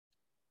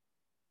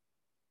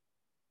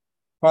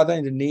Father,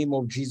 in the name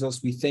of Jesus,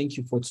 we thank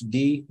you for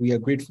today. We are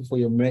grateful for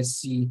your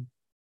mercy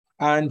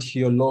and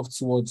your love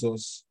towards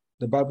us.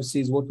 The Bible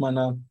says, what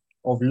manner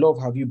of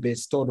love have you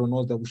bestowed on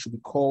us that we should be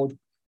called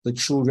the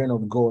children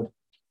of God?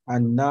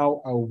 And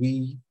now are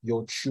we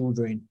your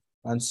children.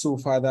 And so,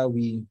 Father,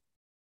 we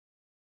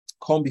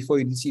come before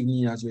you this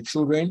evening as your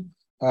children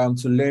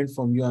to learn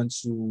from you and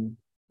to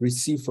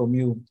receive from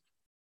you.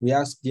 We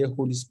ask, dear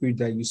Holy Spirit,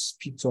 that you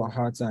speak to our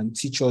hearts and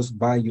teach us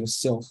by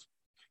yourself.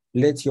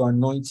 Let your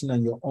anointing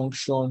and your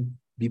unction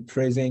be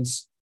present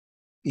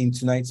in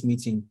tonight's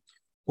meeting.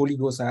 Holy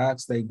Ghost, I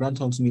ask that you grant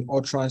unto me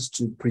utterance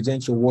to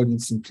present your word in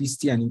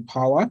simplicity and in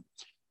power,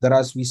 that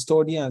as we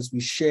study, as we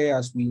share,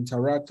 as we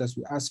interact, as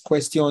we ask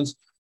questions,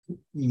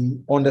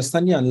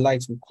 understanding and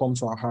light will come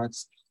to our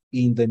hearts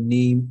in the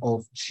name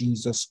of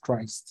Jesus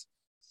Christ.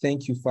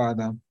 Thank you,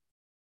 Father.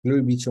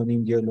 Glory be to your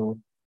name, dear Lord.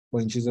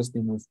 For in Jesus'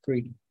 name we've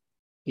prayed.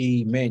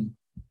 Amen.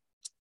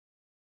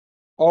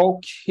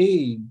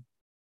 Okay.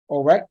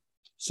 All right.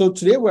 So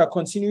today we are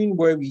continuing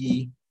where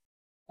we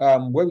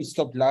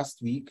stopped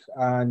last week,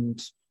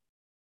 and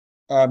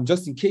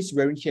just in case you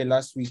weren't here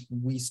last week,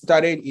 we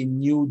started a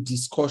new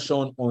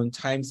discussion on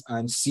times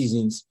and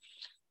seasons.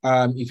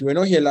 If you were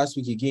not here last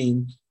week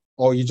again,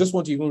 or you just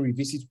want to even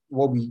revisit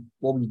what we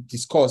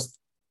discussed,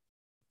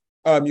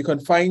 you can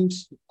find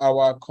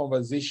our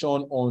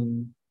conversation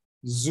on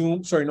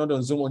Zoom. Sorry, not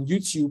on Zoom, on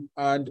YouTube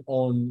and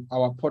on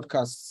our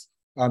podcast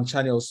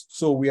channels.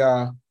 So we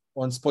are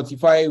on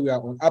Spotify, we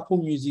are on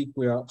Apple Music,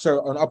 we are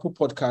on Apple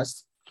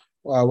Podcasts,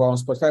 we're on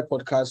Spotify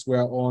Podcasts,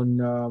 we're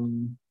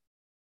on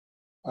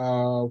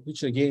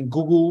which again,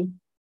 Google,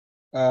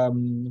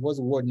 what's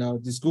the word now?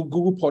 This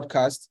Google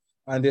Podcast,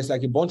 and there's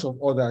like a bunch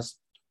of others.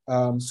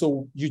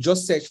 So you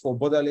just search for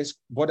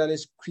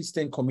Borderless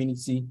Christian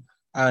Community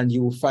and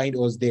you will find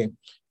us there.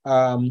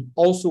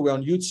 Also, we're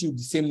on YouTube,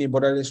 the same name,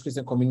 Borderless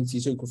Christian Community.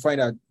 So you can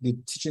find out the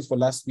teachings for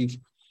last week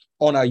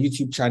on our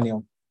YouTube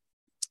channel.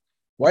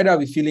 Why are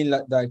we feeling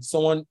like that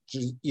someone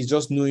is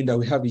just knowing that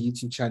we have a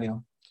YouTube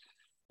channel?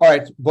 All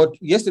right, but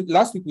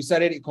last week we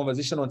started a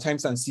conversation on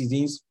times and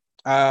seasons.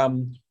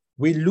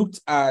 We looked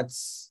at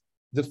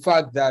the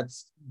fact that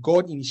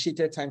God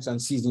initiated times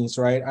and seasons,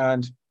 right?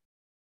 And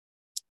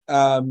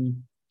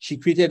she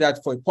created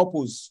that for a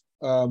purpose.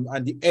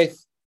 And the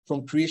earth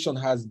from creation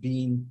has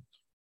been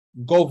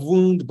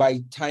governed by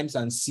times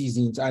and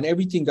seasons. And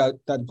everything that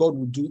God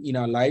will do in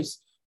our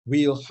lives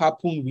will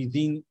happen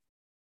within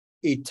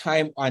a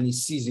time and a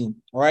season,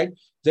 all right?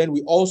 Then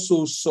we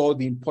also saw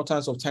the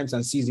importance of times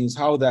and seasons,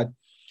 how that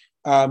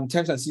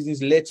times and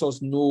seasons let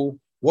us know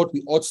what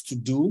we ought to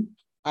do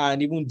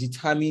and even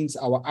determines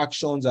our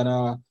actions and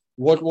our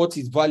what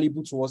is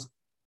valuable to us,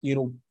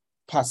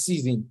 per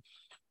season.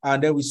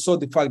 And then we saw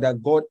the fact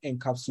that God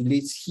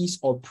encapsulates his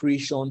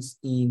operations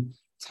in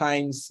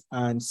times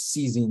and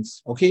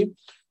seasons, okay?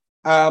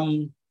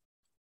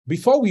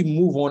 Before we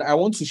move on, I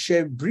want to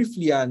share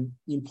briefly an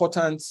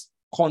important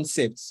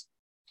concept,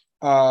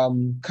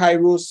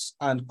 Kairos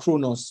and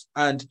Chronos.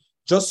 And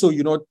just so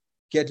you not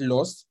get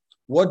lost,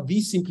 what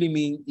these simply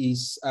mean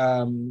is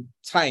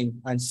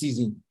time and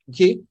season,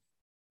 okay?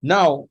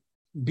 Now,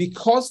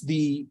 because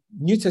the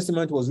New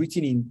Testament was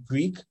written in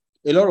Greek,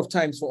 a lot of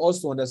times for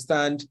us to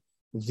understand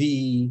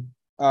the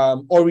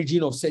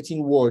origin of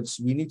certain words,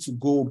 we need to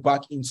go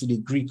back into the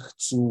Greek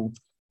to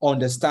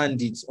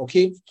understand it,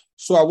 okay?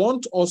 So I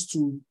want us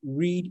to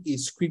read a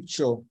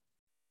scripture.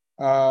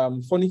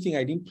 Funny thing,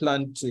 I didn't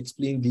plan to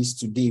explain this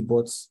today,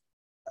 but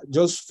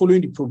just following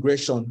the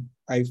progression,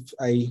 I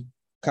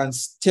can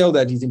tell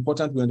that it's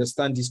important we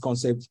understand this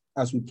concept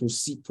as we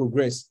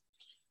progress.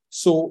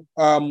 So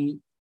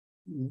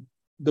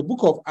the book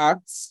of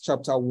Acts,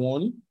 chapter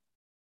 1,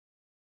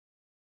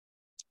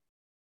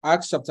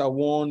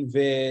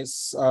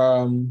 verse,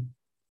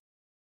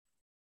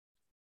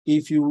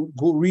 if you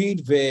go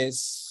read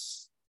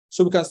verse,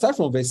 so we can start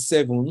from verse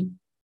 7,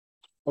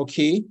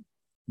 okay?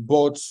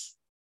 But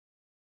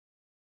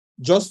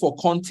just for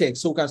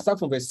context, so we can start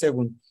from verse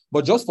 7,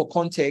 but just for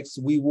context,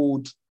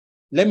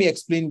 let me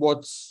explain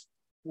what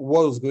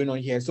was going on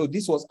here. So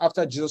this was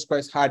after Jesus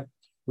Christ had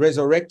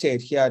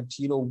resurrected. He had,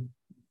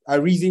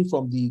 arisen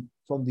from the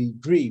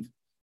grave,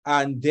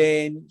 and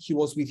then he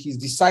was with his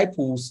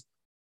disciples,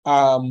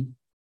 and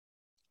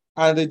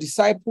the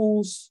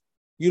disciples,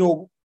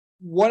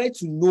 wanted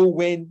to know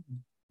when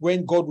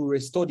God will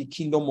restore the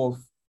kingdom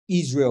of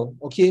Israel,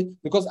 okay?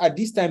 Because at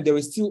this time, they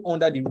were still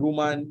under the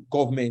Roman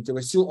government. They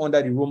were still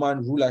under the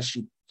Roman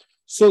rulership.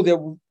 So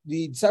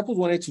the disciples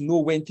wanted to know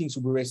when things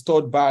will be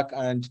restored back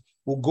and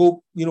will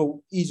go,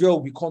 Israel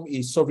will become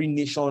a sovereign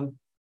nation,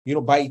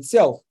 by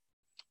itself.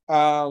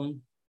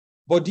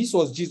 But this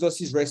was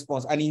Jesus's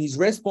response. And in his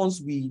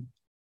response, we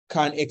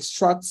can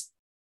extract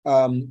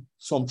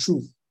some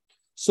truth.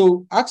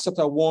 So Acts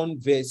chapter 1,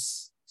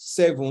 verse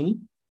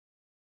 7.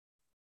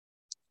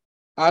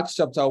 Acts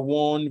chapter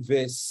 1,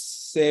 verse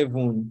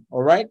 7.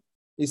 All right.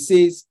 It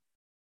says,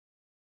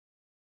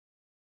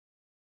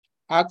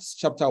 Acts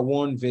chapter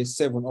 1, verse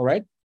 7. All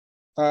right.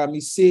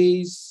 It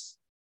says,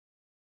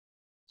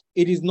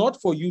 it is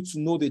not for you to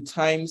know the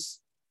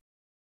times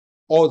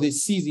or the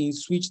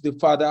seasons which the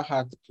Father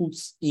hath put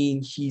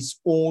in his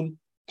own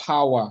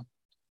power.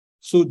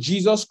 So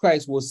Jesus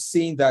Christ was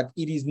saying that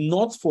it is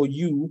not for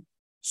you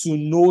to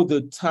know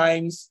the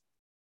times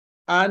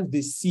and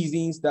the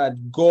seasons that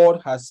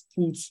God has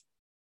put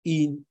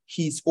in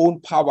his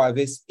own power.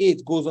 Verse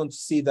 8 goes on to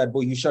say that,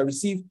 but you shall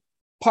receive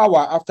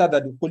power after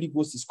that the Holy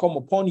Ghost is come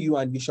upon you,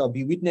 and you shall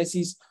be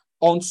witnesses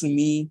unto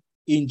me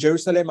in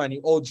Jerusalem and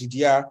in all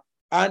Judea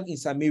and in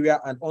Samaria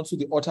and unto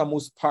the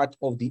uttermost part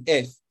of the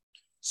earth.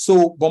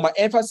 So, but my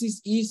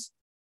emphasis is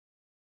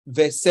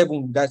verse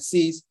 7 that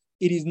says,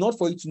 it is not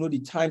for you to know the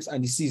times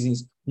and the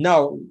seasons.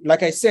 Now,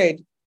 like I said,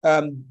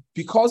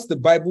 because the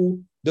Bible,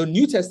 the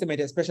New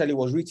Testament especially,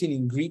 was written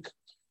in Greek,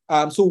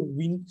 so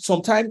we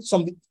sometimes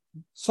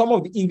some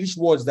of the English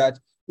words that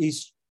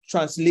is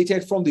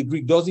translated from the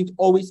Greek doesn't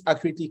always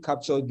accurately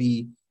capture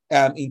the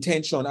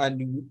intention,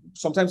 and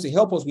sometimes to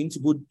help us, we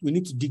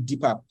need to dig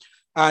deeper.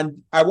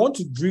 And I want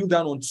to drill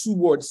down on two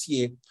words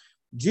here.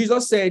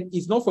 Jesus said,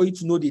 it's not for you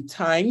to know the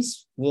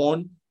times,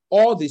 one,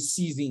 or the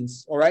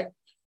seasons. All right.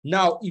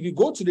 Now, if you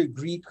go to the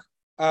Greek,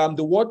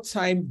 the word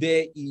time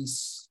there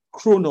is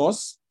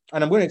chronos,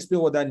 and I'm going to explain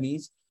what that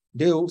means.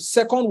 The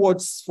second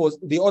word for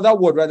the other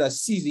word, rather,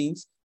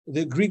 seasons,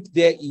 the Greek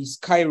there is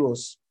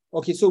kairos.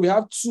 Okay, so we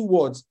have two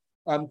words,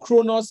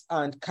 chronos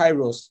and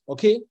kairos.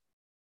 Okay.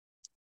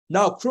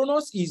 Now,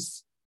 chronos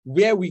is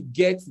where we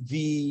get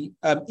the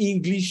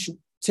English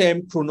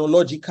term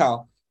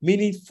chronological,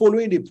 meaning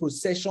following the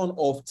procession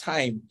of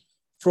time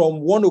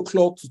from 1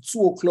 o'clock to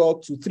 2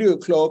 o'clock to 3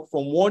 o'clock,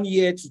 from 1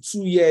 year to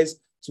 2 years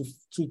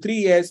to 3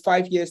 years,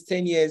 5 years,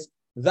 10 years.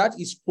 That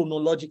is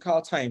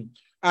chronological time.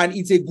 And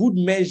it's a good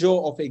measure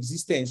of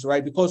existence,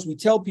 right? Because we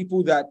tell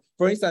people that,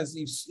 for instance,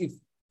 if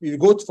you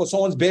go for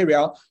someone's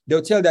burial,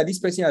 they'll tell that this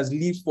person has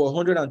lived for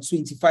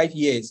 125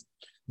 years.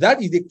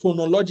 That is the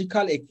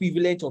chronological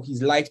equivalent of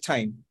his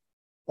lifetime.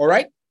 All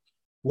right?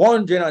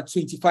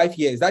 125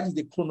 years. That is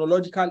the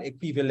chronological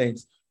equivalent.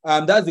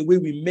 That's the way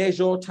we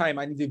measure time,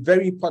 and it's a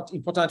very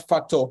important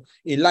factor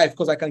in life,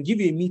 because I can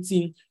give you a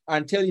meeting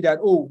and tell you that,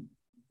 oh,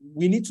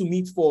 we need to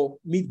meet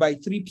by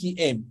 3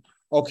 p.m.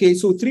 Okay,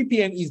 so 3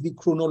 p.m. is the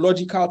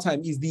chronological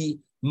time, is the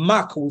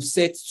mark we've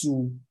set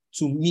to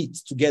meet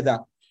together.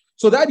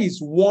 So that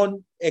is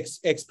one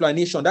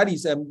explanation.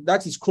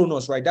 That is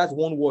chronos, right? That's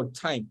one word,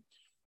 time.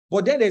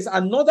 But then there's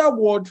another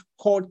word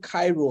called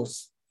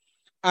kairos.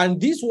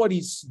 And this word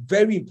is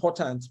very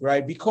important,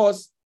 right?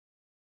 Because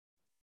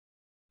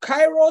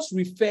kairos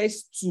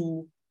refers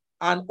to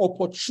an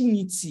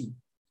opportunity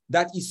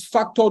that is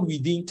factored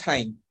within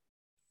time.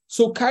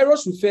 So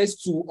kairos refers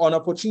to an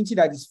opportunity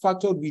that is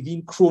factored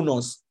within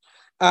chronos,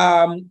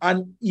 and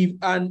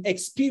an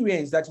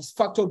experience that is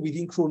factored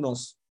within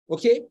chronos.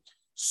 Okay.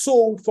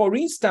 So for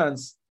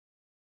instance,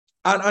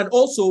 and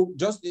also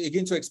just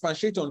again to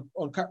expatiate on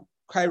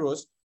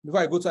kairos,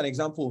 before I go to an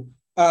example,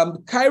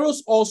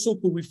 kairos also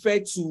could refer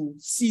to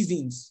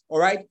seasons, all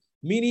right?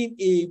 Meaning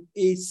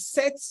a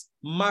set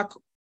mark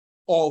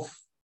of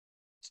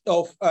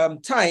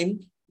time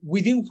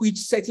within which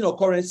certain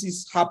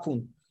occurrences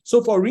happen.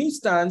 So for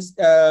instance,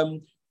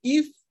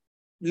 if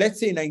let's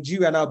say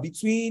Nigeria now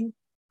between,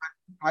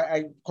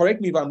 I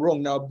correct me if I'm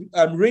wrong now,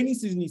 rainy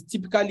season is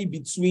typically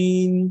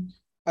between,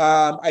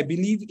 I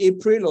believe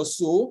April or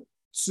so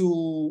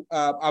to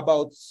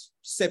about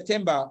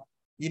September,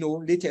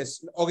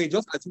 latest. Okay,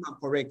 just assume I'm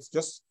correct.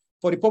 Just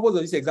for the purpose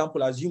of this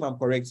example, assume I'm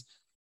correct.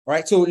 All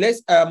right, so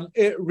let's,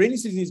 rainy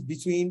season is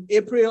between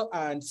April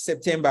and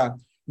September.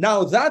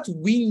 Now that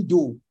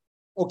window,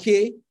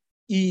 okay,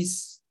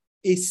 is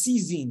a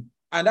season,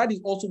 and that is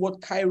also what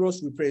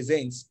kairos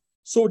represents.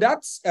 So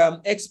that's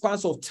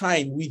expanse of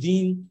time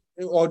within,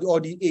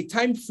 or a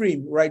time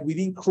frame, right,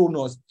 within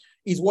chronos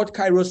is what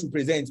kairos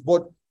represents.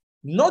 But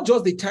not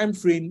just the time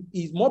frame,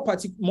 is more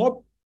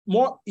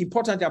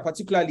important, and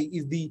particularly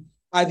is the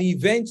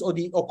events or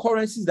the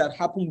occurrences that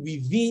happen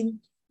within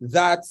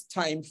that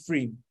time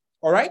frame.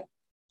 All right.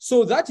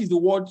 So that is the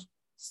word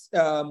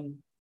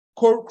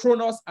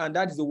chronos, and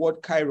that is the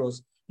word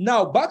kairos.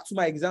 Now back to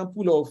my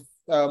example of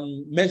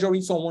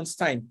measuring someone's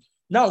time.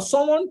 Now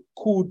someone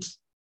could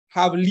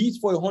have lived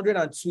for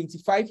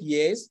 125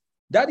 years.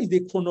 That is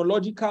the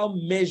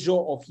chronological measure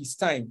of his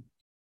time.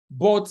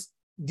 But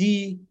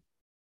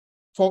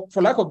for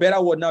lack of a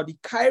better word now, the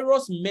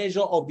kairos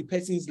measure of the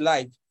person's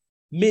life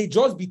may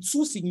just be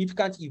two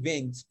significant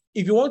events.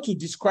 If you want to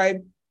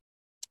describe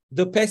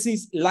the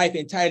person's life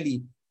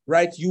entirely,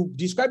 right, you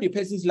describe the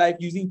person's life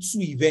using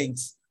two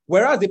events,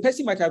 whereas the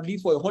person might have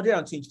lived for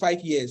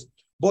 125 years,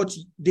 but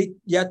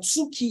there are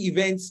two key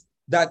events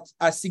that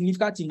are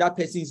significant in that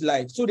person's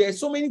life. So there are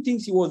so many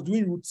things he was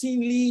doing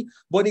routinely,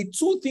 but the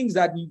two things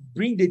that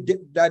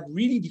that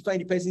really define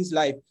the person's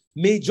life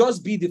may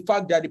just be the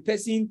fact that the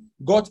person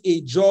got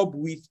a job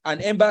with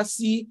an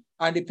embassy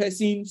and the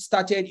person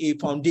started a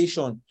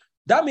foundation.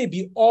 That may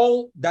be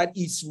all that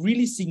is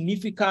really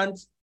significant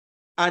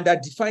and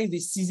that defines the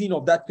season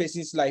of that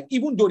person's life,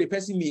 even though the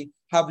person may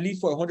have lived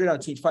for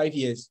 125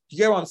 years. You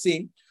get what I'm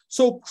saying?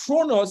 So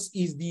chronos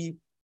is the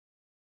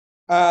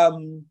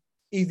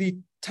is the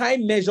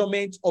time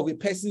measurement of a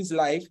person's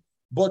life,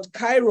 but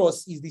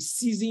Kairos is the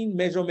season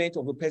measurement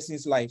of a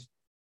person's life.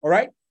 All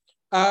right.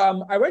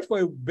 I went for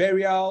a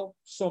burial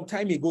some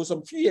time ago,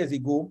 some few years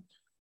ago.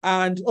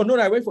 And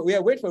I went for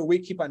a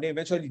wake keep and then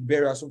eventually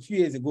burial some few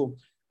years ago.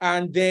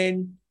 And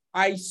then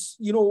I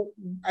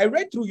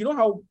read through,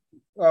 how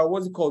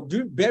what's it called?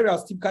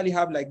 Burials typically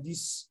have like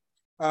this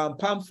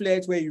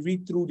pamphlet where you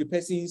read through the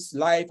person's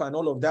life and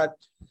all of that.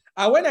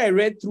 And when I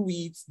read through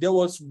it, there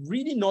was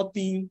really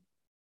nothing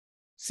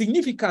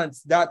significant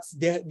that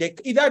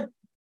either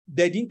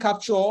they didn't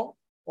capture, all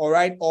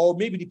right, or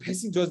maybe the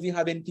person just didn't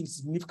have anything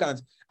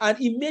significant. And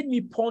it made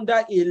me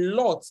ponder a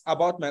lot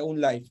about my own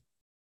life.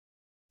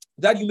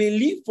 That you may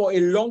live for a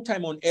long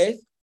time on earth,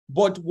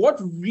 but what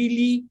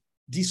really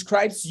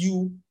describes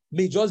you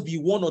may just be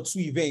one or two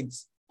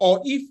events.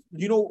 Or if,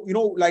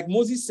 like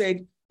Moses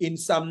said in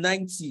Psalm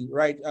 90,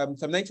 right?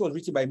 Psalm 90 was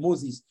written by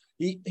Moses.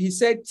 He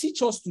said,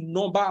 teach us to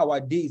number our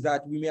days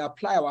that we may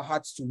apply our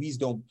hearts to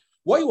wisdom.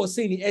 What he was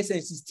saying in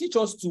essence is teach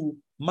us to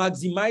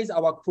maximize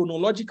our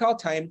chronological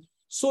time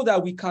so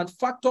that we can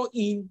factor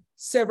in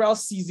several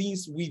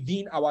seasons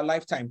within our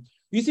lifetime.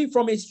 You see,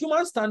 from a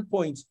human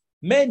standpoint,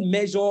 men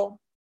measure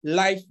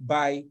life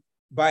by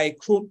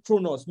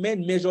chronos.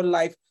 Men measure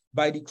life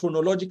by the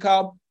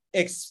chronological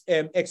expense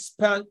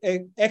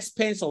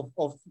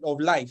of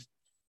life.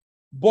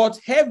 But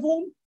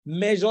heaven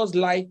measures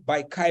life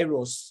by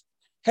Kairos.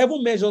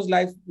 Heaven measures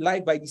life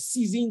by the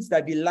seasons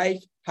that the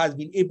life has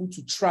been able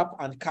to trap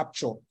and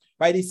capture,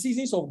 by the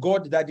seasons of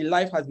God that the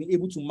life has been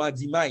able to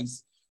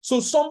maximize. So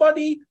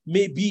somebody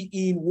may be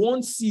in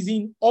one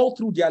season all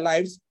through their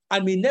lives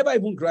and may never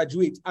even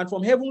graduate. And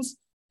from heaven's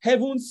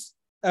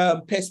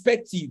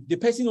perspective, the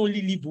person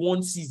only lived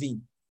one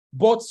season.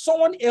 But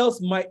someone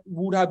else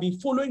would have been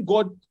following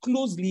God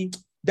closely,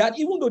 that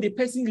even though the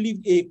person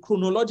lived a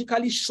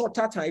chronologically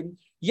shorter time,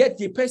 yet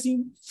the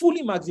person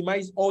fully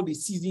maximized all the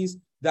seasons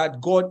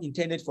that God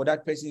intended for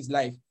that person's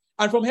life.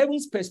 And from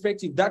heaven's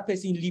perspective, that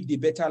person lived a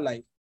better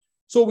life.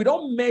 So we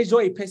don't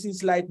measure a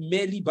person's life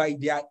merely by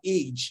their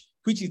age,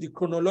 which is the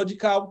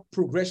chronological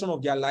progression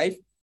of their life,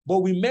 but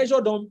we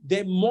measure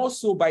them more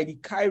so by the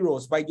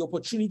Kairos, by the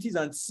opportunities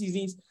and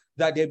seasons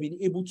that they've been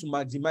able to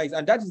maximize.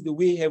 And that is the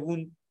way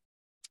heaven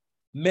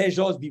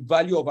measures the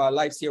value of our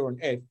lives here on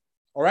earth.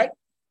 All right?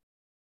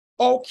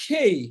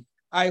 Okay.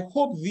 I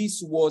hope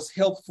this was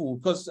helpful,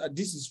 because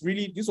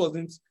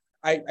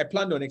I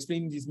planned on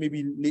explaining this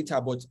maybe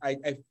later, but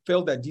I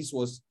felt that this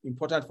was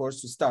important for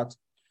us to start.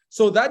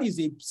 So that is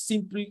a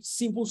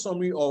simple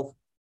summary of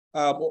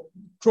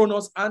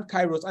Chronos and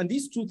Kairos. And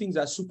these two things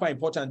are super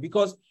important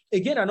because,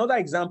 again, another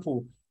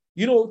example,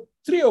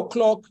 3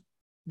 o'clock,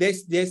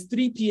 there's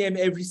 3 p.m.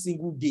 every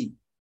single day.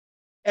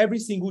 Every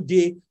single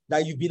day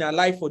that you've been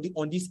alive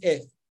on this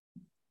earth,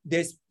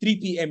 there's 3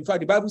 p.m. In fact,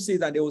 the Bible says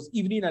that there was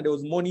evening and there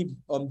was morning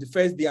on the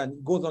first day, and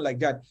it goes on like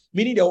that.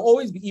 Meaning there will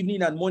always be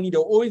evening and morning.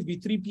 There will always be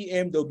 3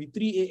 p.m. There will be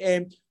 3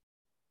 a.m.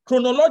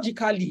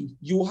 Chronologically,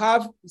 you've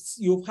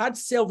had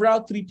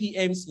several 3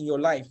 p.m.s in your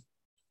life,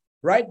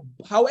 right?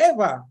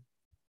 However,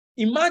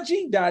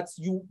 imagine that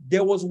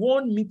there was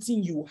one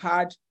meeting you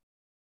had.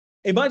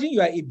 Imagine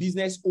you are a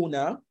business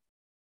owner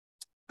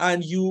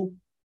and you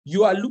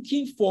are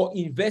looking for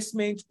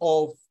investment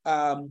of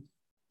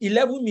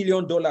 $11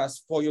 million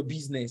for your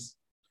business.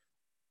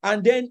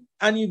 And then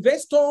an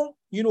investor,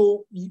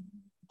 you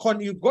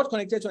got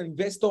connected to an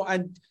investor,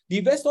 and the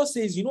investor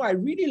says, I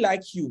really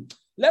like you.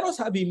 Let us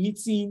have a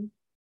meeting.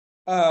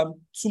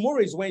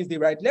 Tomorrow is Wednesday,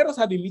 right? Let us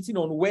have a meeting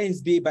on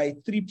Wednesday by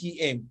 3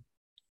 p.m.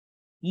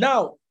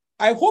 Now,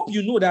 I hope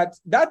you know that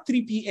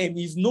 3 p.m.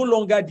 is no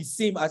longer the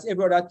same as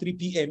every other 3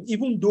 p.m.,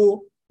 even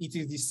though it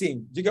is the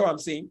same. Do you get what I'm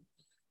saying?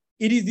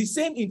 It is the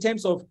same in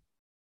terms of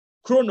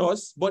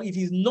Chronos, but it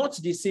is not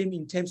the same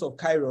in terms of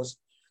Kairos,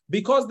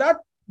 because that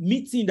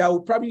meeting that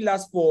will probably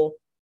last for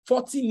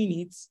 40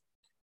 minutes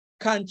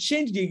can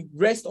change the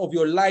rest of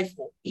your life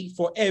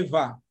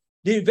forever.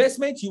 The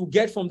investment you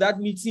get from that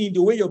meeting,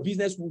 the way your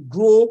business will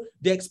grow,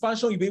 the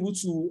expansion you'll be able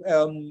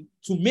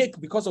to make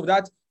because of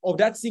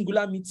that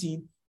singular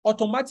meeting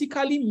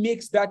automatically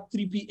makes that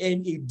 3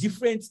 p.m. a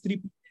different 3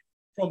 p.m.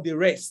 from the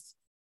rest.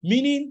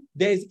 Meaning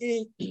there's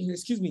a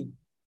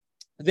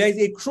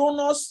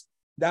Chronos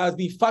that has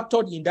been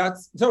factored in that.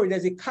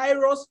 There's a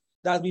Kairos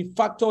that has been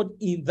factored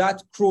in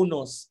that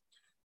Chronos.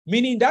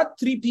 Meaning that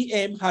 3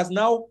 p.m. has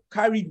now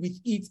carried with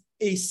it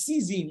a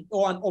season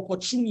or an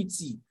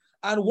opportunity.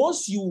 And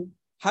once you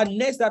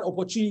harness that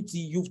opportunity,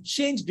 you've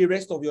changed the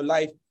rest of your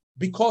life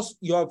because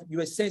you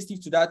are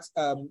sensitive to that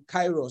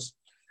Kairos.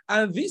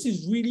 And this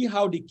is really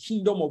how the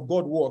kingdom of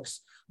God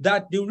works.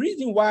 That the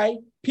reason why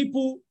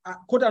people,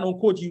 quote and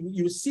unquote,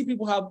 you see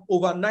people have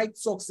overnight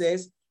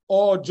success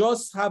or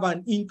just have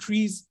an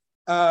increase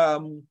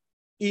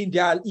in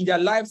their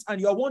lives, and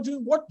you are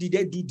wondering, what did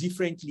they do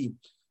differently?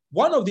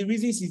 One of the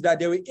reasons is that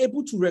they were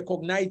able to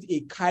recognize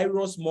a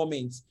Kairos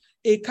moment.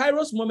 A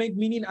Kairos moment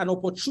meaning an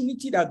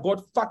opportunity that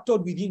God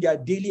factored within their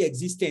daily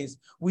existence,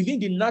 within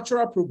the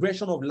natural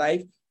progression of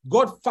life.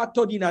 God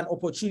factored in an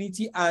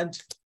opportunity and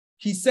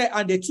he said,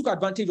 and they took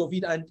advantage of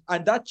it, and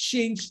that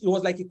changed. It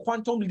was like a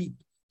quantum leap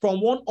from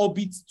one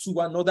orbit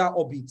to another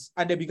orbit,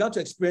 and they began to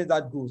experience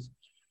that growth.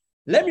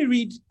 Let me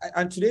read,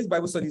 and today's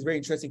Bible study is very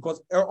interesting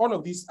because all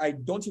of this, I've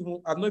not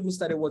even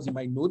started what's in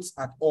my notes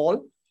at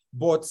all,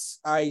 but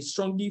I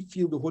strongly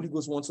feel the Holy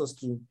Ghost wants us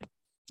to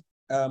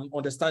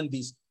understand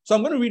this. So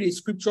I'm going to read a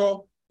scripture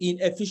in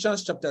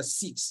Ephesians chapter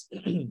 6.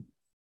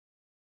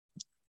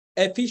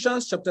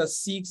 Ephesians chapter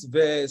 6,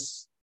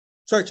 just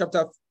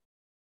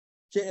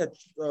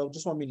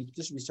 1 minute.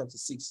 This should be chapter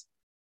 6.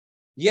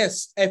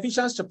 Yes,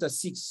 Ephesians chapter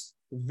 6,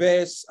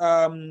 verse,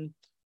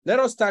 let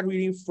us start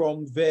reading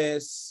from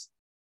verse,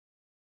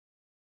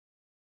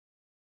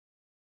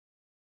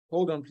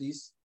 hold on,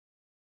 please.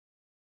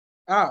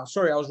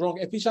 Sorry, I was wrong.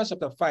 Ephesians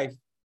chapter 5.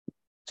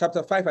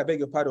 Chapter 5, I beg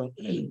your pardon.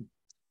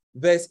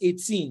 Verse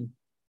 18.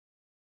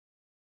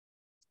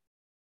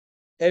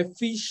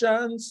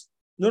 Ephesians,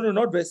 no,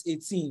 not verse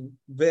 18.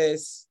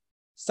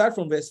 Start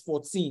from verse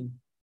 14.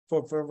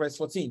 For verse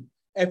 14.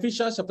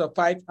 Ephesians chapter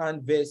 5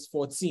 and verse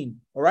 14.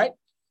 All right?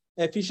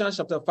 Ephesians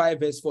chapter 5,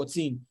 verse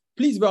 14.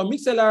 Please, well,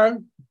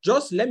 Mixlr,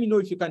 just let me know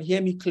if you can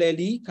hear me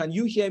clearly. Can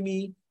you hear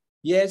me?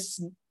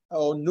 Yes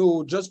or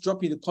no? Just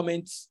drop in the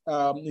comments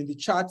in the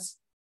chat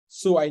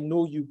so I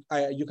know you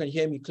can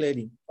hear me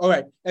clearly. All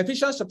right.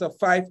 Ephesians chapter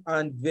 5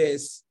 and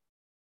verse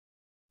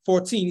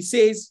 14. It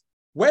says,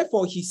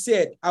 wherefore he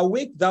said,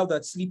 awake thou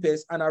that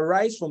sleepest, and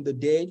arise from the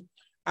dead,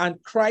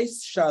 and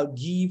Christ shall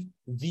give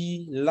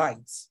thee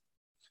light.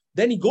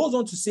 Then he goes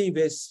on to say in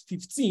verse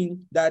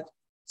 15 that,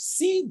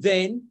 see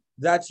then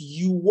that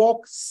you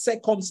walk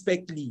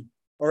circumspectly,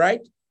 all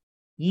right?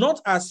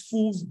 Not as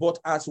fools, but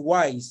as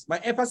wise. My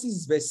emphasis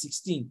is verse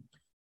 16.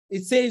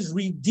 It says,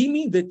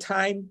 redeeming the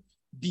time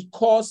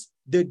because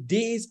the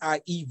days are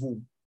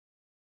evil.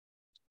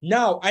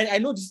 Now, I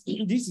know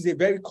this is a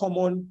very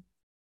common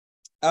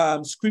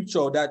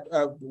scripture that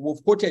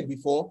we've quoted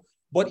before,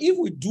 but if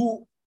we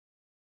do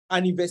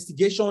an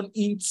investigation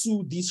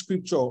into this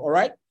scripture, all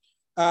right?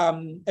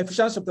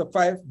 Ephesians chapter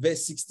 5,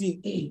 verse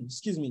 16,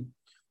 excuse me,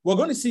 we're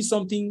going to see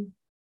something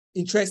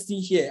interesting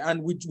here,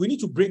 and we need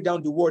to break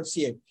down the words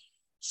here.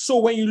 So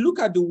when you look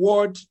at the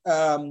word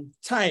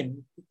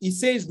time, it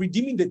says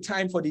redeeming the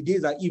time for the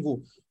days are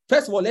evil.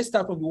 First of all, let's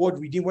start from the word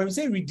redeem. When we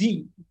say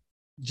redeem,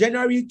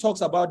 generally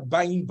talks about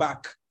buying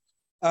back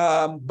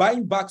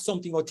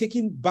something or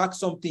taking back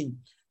something.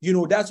 You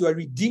know, that's you're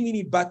redeeming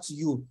it back to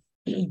you.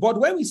 But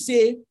when we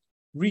say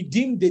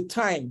redeem the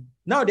time,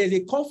 now there's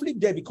a conflict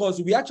there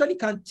because we actually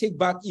can't take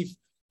back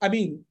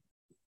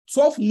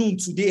 12 noon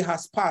today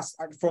has passed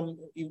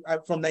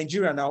from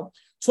Nigeria now.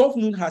 12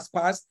 noon has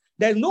passed.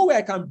 There's no way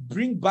I can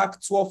bring back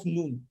 12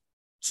 noon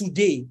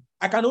today.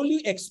 I can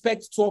only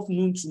expect 12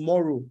 noon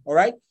tomorrow, all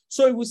right?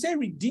 So if we say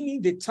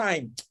redeeming the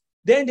time,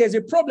 then there's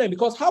a problem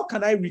because how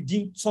can I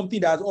redeem something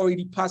that has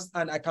already passed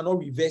and I cannot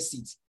reverse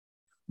it?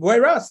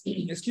 Whereas,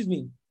 excuse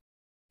me,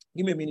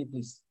 give me a minute,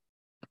 please.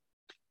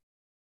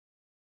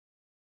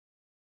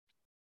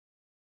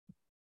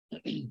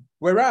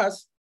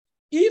 Whereas,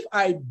 if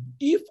I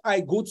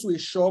go to a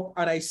shop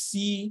and I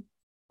see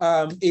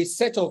a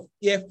set of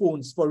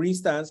earphones, for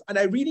instance, and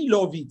I really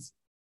love it,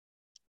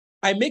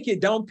 I make a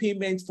down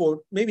payment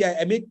for, maybe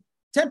I make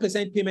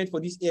 10% payment for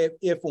these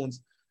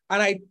earphones,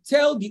 and I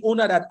tell the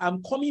owner that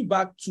I'm coming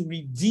back to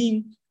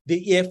redeem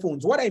the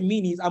earphones. What I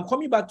mean is I'm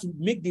coming back to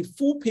make the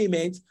full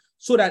payment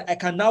so that I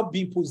can now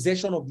be in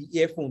possession of the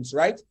earphones,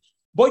 right?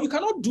 But you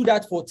cannot do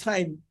that for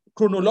time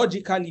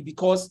chronologically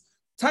because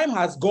time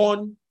has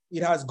gone,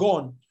 it has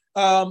gone.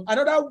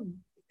 Another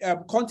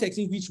context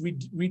in which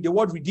the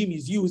word redeem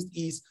is used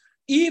is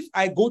if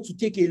I go to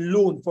take a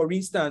loan, for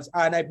instance,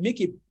 and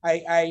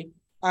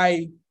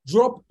I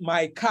drop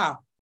my car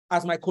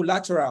as my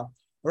collateral,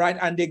 right?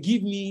 And they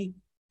give me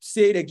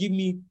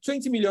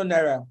 20 million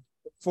naira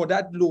for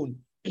that loan.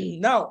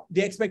 Now,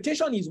 the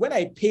expectation is when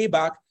I pay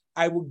back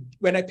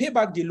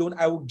the loan,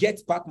 I will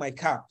get back my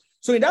car.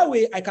 So in that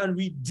way, I can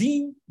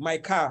redeem my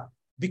car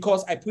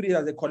because I put it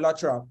as a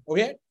collateral,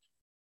 okay?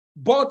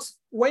 But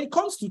when it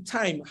comes to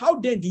time, how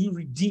then do you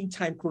redeem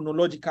time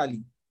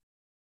chronologically?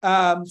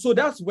 So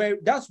that's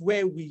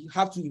where we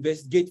have to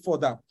investigate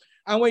further.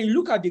 And when you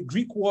look at the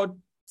Greek word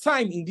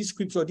time in this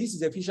scripture, this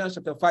is Ephesians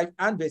chapter 5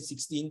 and verse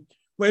 16.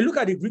 When you look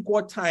at the Greek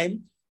word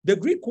time, the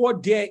Greek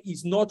word there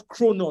is not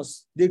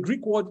chronos. The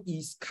Greek word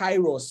is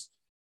kairos.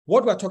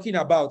 What we're talking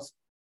about.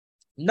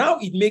 Now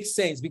it makes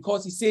sense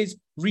because it says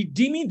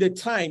redeeming the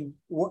time,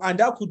 and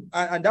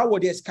that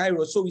word is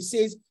kairos. So it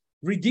says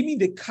redeeming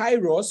the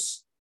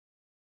kairos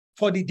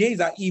for the days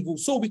are evil.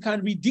 So we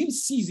can redeem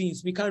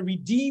seasons, we can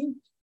redeem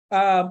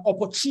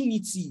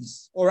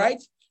opportunities, all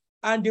right?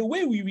 And the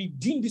way we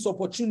redeem these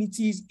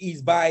opportunities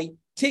is by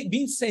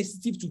being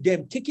sensitive to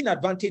them, taking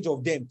advantage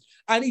of them.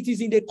 And it is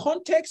in the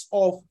context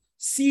of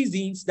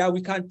seasons that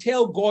we can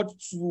tell God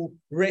to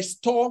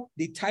restore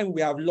the time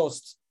we have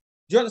lost.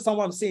 Do you understand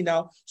what I'm saying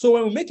now? So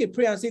when we make a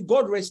prayer and say,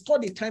 God, restore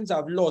the times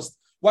I've lost,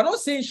 we're not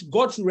saying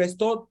God should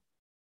restore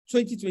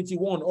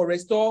 2021 or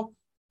restore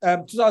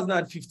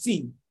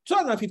 2015.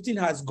 2015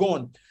 has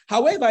gone.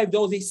 However, if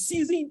there was a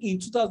season in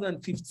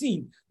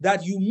 2015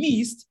 that you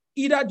missed,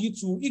 either due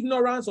to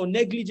ignorance or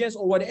negligence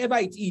or whatever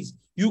it is,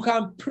 you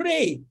can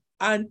pray,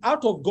 and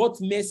out of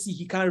God's mercy,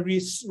 he can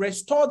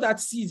restore that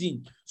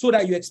season so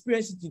that you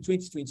experience it in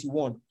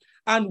 2021.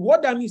 And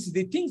what that means is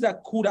the things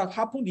that could have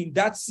happened in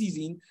that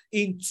season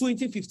in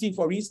 2015,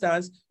 for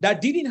instance,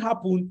 that didn't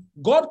happen,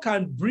 God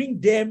can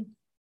bring them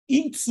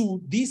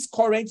into this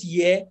current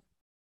year.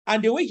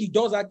 And the way he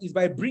does that is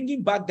by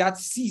bringing back that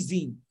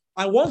season.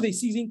 And once the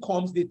season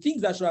comes, the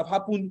things that should have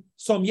happened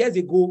some years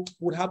ago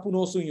would happen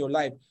also in your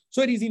life.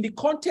 So it is in the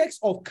context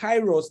of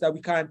Kairos that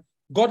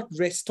God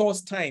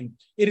restores time.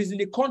 It is in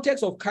the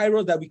context of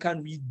Kairos that we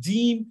can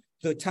redeem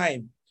the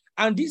time.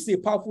 And this is a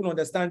powerful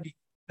understanding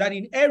that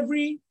in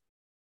every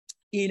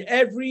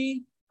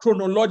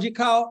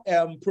chronological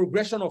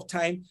progression of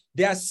time,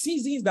 there are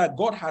seasons that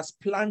God has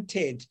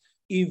planted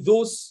in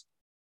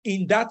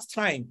that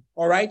time,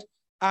 all right?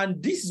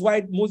 And this is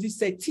why Moses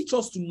said, teach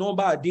us to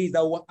number our days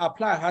that will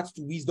apply our hearts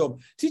to wisdom.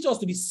 Teach us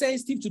to be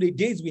sensitive to the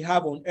days we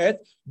have on earth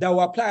that will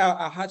apply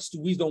our hearts to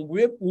wisdom.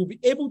 We'll be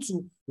able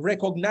to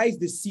recognize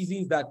the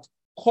seasons that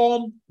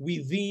come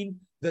within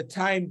the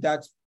time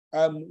that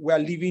we're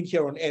living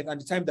here on earth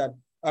and the time that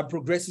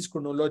progresses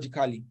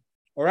chronologically,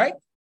 all right?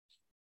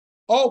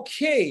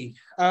 Okay,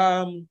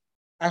 I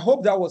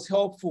hope that was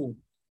helpful.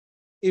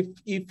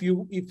 If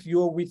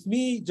you're with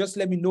me, just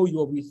let me know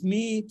you're with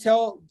me.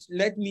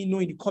 Let me know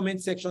in the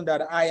comment section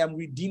that I am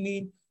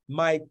redeeming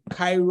my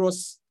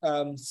Kairos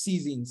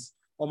seasons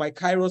or my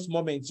Kairos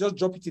moments. Just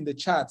drop it in the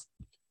chat.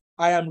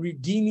 I am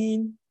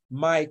redeeming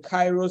my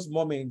Kairos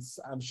moments.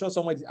 I'm sure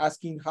someone is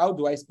asking, how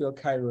do I spell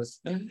Kairos?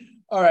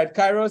 All right,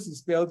 Kairos is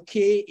spelled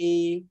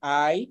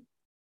Kairos.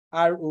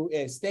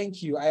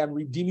 Thank you. I am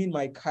redeeming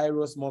my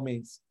Kairos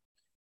moments.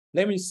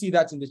 Let me see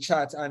that in the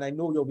chat, and I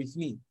know you're with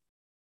me.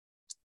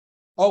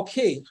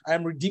 Okay,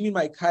 I'm redeeming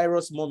my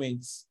Kairos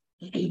moments.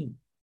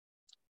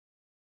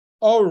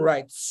 All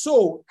right,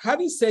 so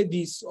having said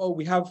this,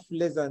 we have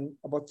less than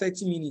about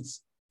 30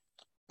 minutes.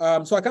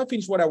 So I can't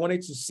finish what I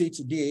wanted to say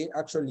today,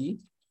 actually.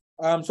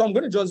 So I'm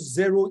going to just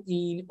zero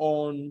in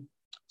on,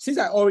 since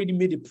I already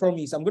made a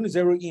promise, I'm going to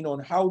zero in on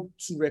how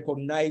to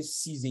recognize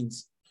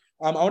seasons.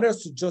 I want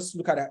us to just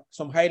look at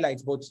some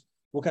highlights, but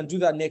we can do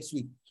that next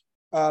week.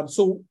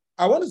 So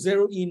I want to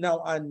zero in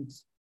now and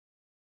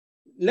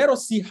let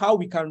us see how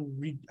we can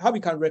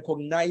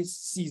recognize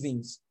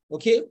seasons,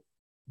 okay?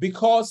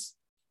 Because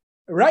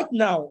right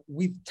now,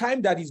 with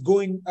time that is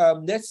going,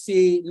 we're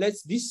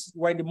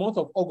in the month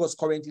of August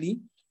currently.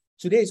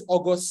 Today is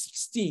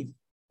August 16th,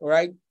 all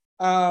right?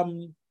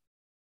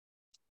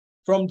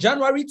 From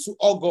January to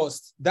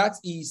August, that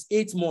is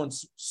 8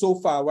 months so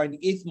far. We're in the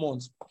 8th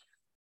month.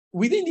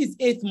 Within these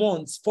 8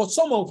 months, for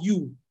some of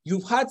you,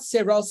 you've had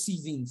several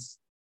seasons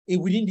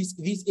within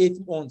these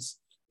 8 months.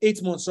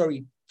 8 months,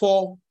 sorry.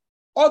 For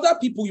other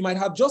people, you might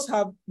just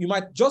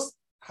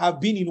have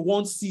been in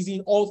one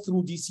season all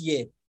through this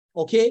year.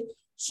 Okay.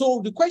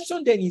 So the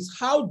question then is,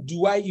 how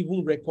do I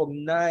even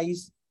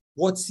recognize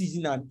what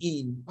season I'm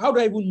in? How do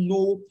I even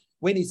know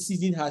when a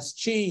season has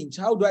changed?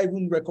 How do I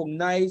even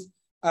recognize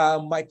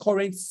my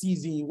current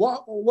season?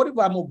 What if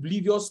I'm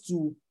oblivious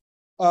to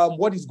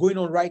what is going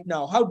on right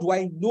now? How do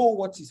I know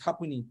what is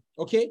happening?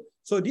 Okay.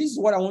 So this is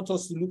what I want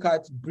us to look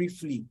at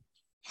briefly.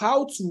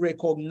 How to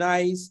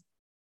recognize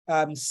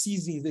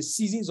seasons, the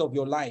seasons of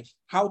your life,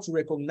 how to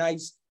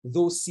recognize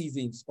those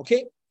seasons,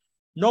 okay?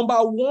 Number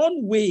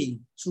one way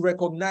to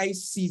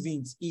recognize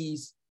seasons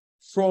is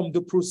from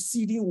the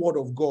proceeding word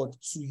of God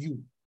to you.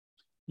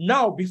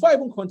 Now, before I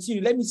even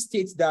continue, let me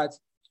state that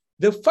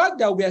the fact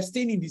that we are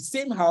staying in the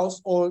same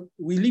house or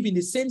we live in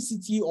the same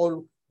city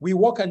or we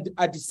work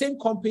at the same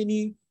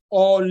company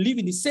or live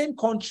in the same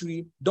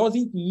country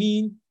doesn't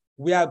mean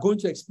we are going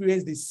to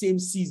experience the same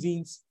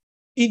seasons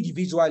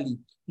individually.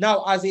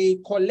 Now, as a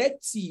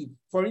collective,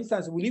 for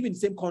instance, we live in the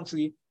same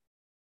country.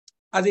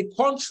 As a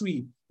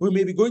country, we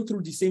may be going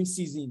through the same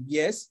season,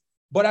 yes.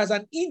 But as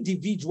an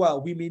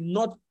individual, we may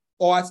not,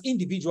 or as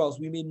individuals,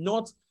 we may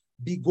not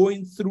be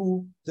going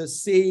through the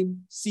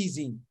same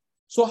season.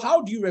 So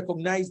how do you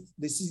recognize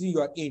the season you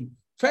are in?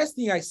 First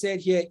thing I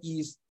said here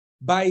is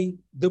by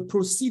the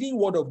proceeding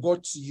word of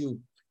God to you.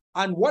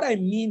 And what I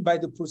mean by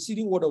the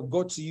proceeding word of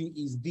God to you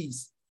is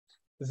this,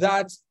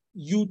 that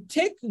you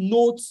take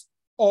note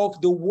of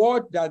the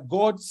word that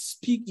God is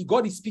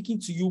speaking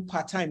to you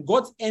part time,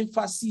 God's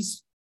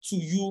emphasis to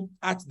you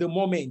at the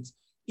moment.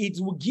 It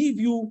will give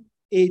you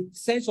a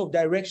sense of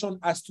direction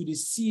as to the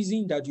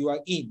season that you are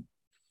in.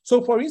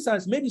 So for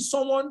instance, maybe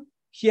someone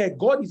here,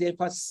 God is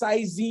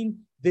emphasizing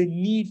the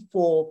need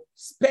for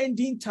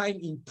spending time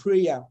in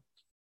prayer.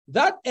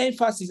 That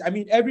emphasis, I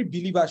mean, every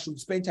believer should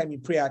spend time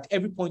in prayer at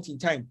every point in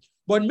time.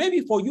 But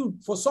maybe for you,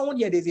 for someone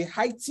here, there's a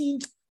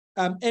heightened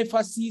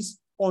emphasis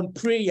on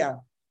prayer.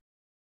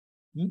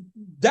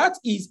 That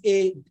is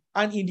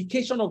an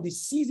indication of the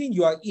season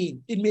you are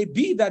in. It may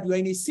be that you are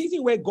in a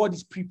season where God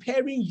is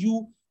preparing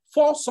you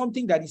for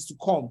something that is to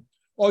come.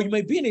 Or you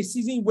may be in a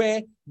season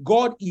where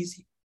God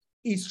is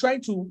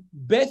trying to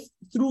birth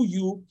through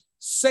you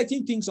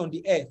certain things on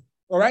the earth.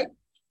 All right.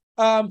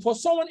 For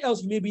someone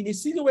else, you may be in a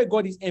season where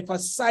God is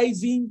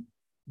emphasizing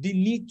the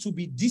need to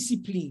be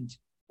disciplined.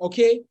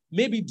 Okay,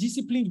 maybe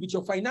disciplined with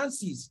your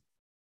finances.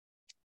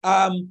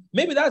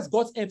 Maybe that's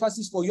God's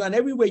emphasis for you. And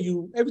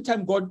every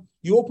time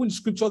you open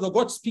scriptures or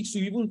God speaks to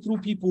you, even through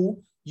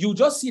people, you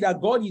just see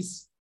that God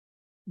is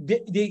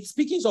the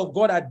speakings of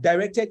God are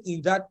directed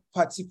in that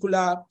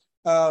particular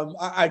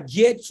are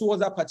geared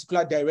towards that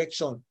particular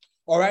direction.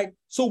 All right.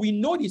 So we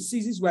know the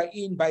seasons we're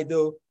in by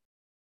the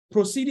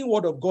proceeding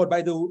word of God,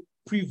 by the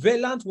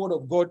prevalent word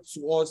of God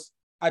to us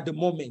at the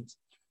moment.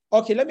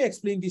 Okay, let me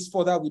explain this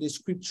further with the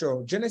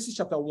scripture. Genesis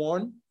chapter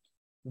 1,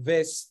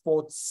 verse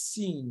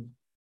 14.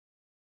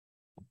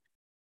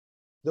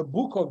 The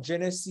book of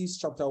Genesis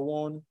chapter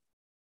 1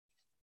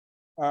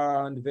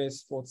 and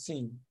verse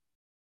 14.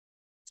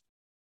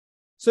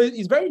 So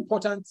it's very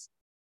important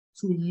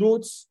to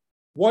note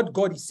what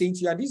God is saying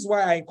to you. And this is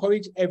why I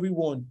encourage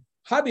everyone,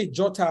 have a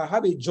jotter,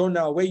 have a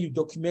journal where you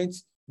document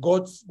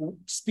God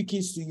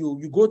speaking to you.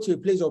 You go to a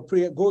place of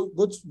prayer, go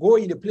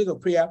in a place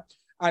of prayer,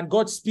 and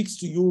God speaks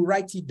to you,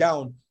 write it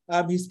down.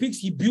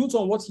 He built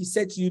on what he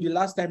said to you the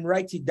last time,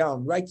 write it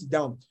down.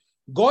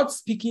 God's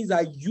speakings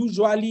are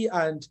usually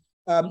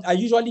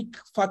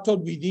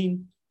factored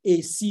within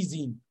a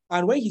season.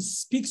 And when he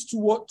speaks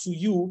to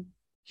you,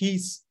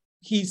 his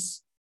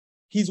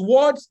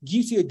word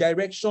gives you a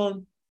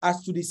direction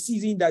as to the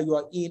season that you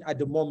are in at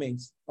the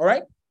moment. All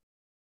right?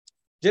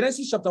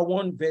 Genesis chapter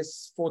 1,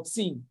 verse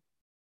 14.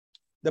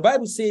 The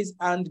Bible says,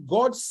 and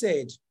God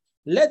said,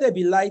 let there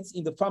be lights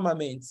in the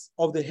firmament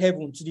of the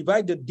heaven to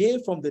divide the day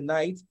from the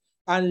night,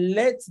 and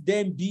let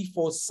them be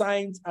for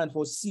signs and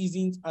for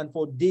seasons and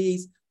for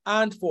days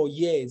and for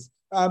years.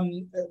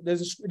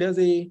 There's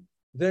a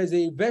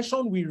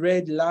version we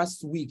read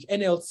last week,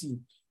 NLT.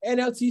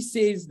 NLT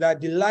says that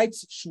the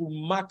lights should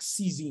mark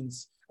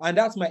seasons. And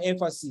that's my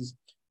emphasis,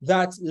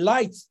 that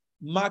light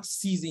marks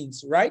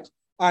seasons, right?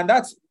 And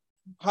that's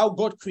how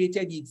God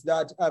created it,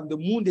 that the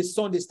moon, the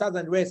sun, the stars,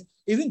 and the rest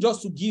isn't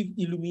just to give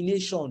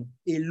illumination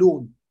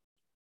alone.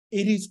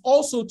 It is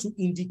also to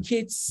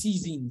indicate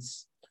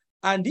seasons.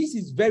 And this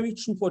is very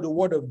true for the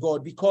word of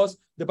God, because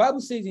the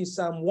Bible says in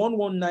Psalm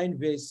 119,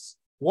 verse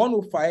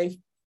 105,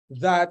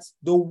 that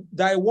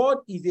thy word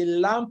is a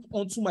lamp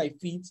unto my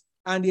feet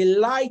and a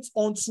light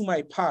unto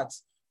my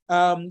path.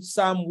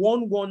 Psalm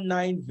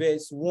 119,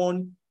 verse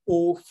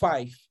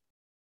 105.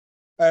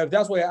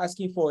 That's what you're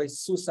asking for,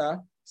 Susa.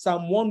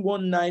 Psalm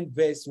 119,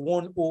 verse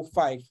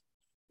 105.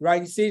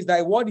 Right? It says,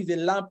 thy word is a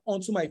lamp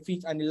unto my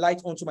feet and a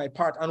light unto my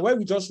path. And what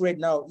we just read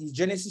now is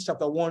Genesis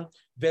chapter 1,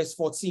 verse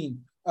 14.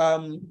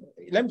 Let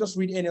me just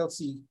read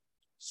NLT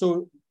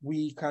so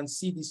we can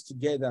see this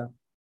together.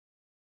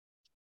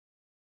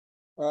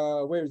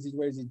 Where is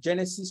it?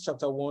 Genesis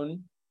chapter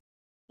 1,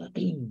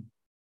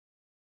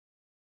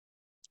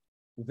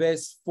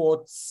 verse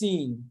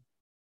 14.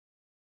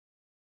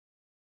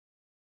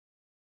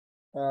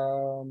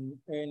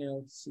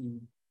 NLT.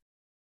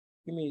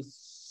 Give me a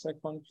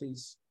second,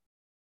 please.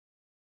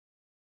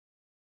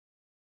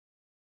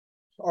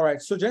 All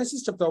right, so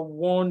Genesis chapter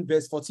 1,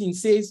 verse 14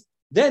 says,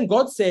 then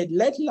God said,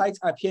 let light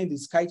appear in the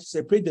sky to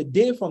separate the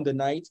day from the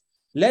night.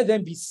 Let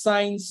them be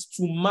signs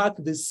to mark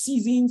the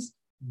seasons,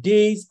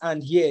 days,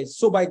 and years.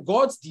 So by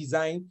God's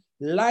design,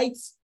 light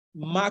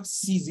marks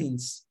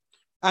seasons.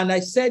 And I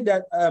said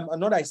that,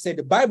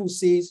 the Bible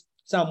says,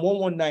 Psalm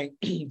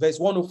 119, verse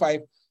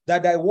 105,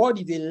 that thy word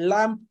is a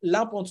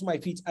lamp unto my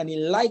feet and a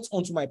light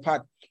unto my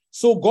path.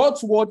 So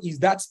God's word is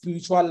that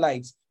spiritual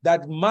light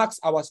that marks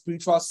our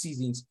spiritual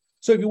seasons.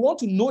 So if you want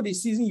to know the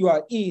season you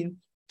are in,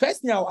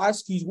 first thing I'll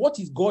ask you is, what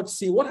is God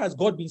saying? What has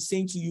God been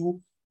saying to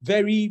you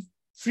very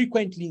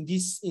frequently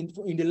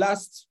in the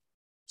last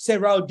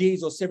several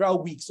days or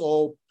several weeks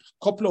or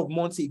couple of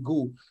months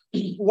ago?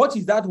 What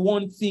is that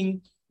one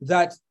thing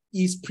that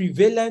is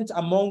prevalent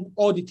among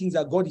all the things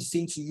that God is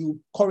saying to you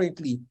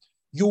currently?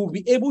 You will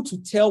be able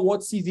to tell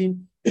what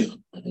season,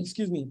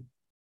 excuse me,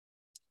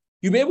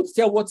 you'll be able to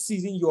tell what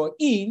season you're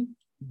in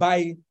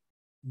by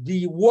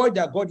the word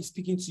that God is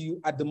speaking to you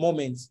at the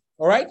moment.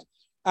 All right.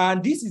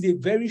 And this is a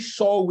very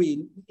sure way.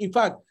 In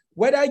fact,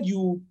 whether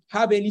you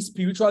have any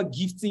spiritual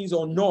giftings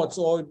or not,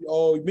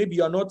 or maybe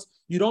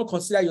you don't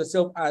consider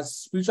yourself as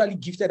spiritually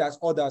gifted as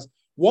others,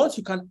 once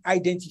you can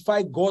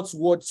identify God's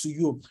word to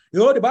you,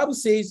 the Bible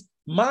says,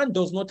 man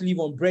does not live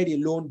on bread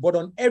alone, but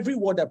on every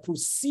word that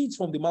proceeds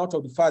from the mouth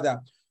of the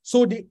Father.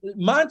 So the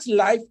man's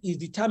life is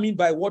determined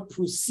by what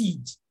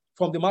proceeds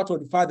from the mouth of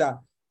the Father.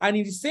 And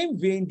in the same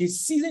vein, the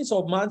seasons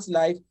of man's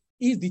life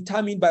is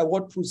determined by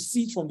what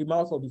proceeds from the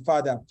mouth of the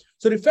Father.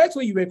 So the first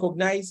way you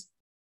recognize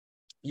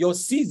your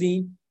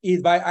season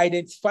is by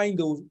identifying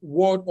the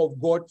word of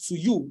God to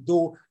you,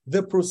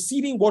 the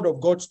proceeding word of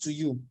God to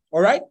you.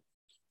 All right.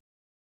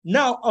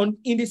 Now,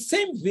 in the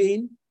same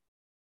vein,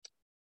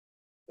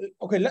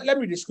 okay, let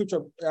me read the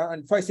scripture,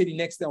 and before I say the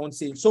next thing I want to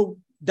say. So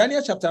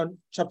Daniel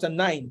chapter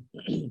 9,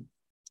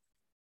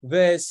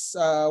 verse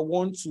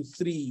 1 to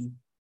 3.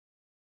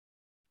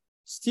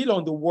 Still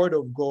on the word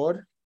of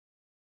God.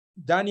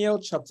 Daniel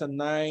chapter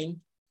 9,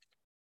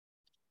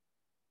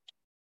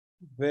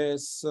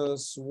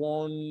 verses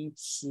 1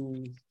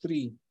 to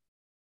 3.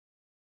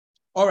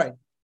 All right.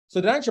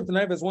 So Daniel chapter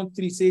 9, verse 1 to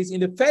 3 says, in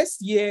the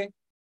first year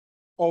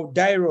of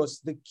Darius,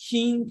 the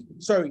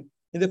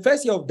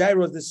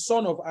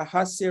son of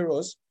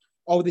Ahasuerus,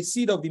 of the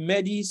seed of the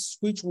Medes,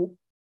 which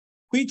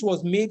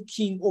was made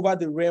king over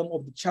the realm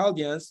of the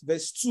Chaldeans.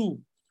 Verse 2,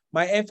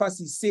 my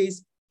emphasis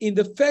says, in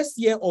the first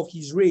year of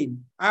his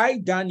reign, I,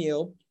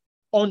 Daniel,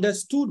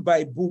 understood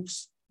by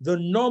books the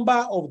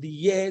number of the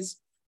years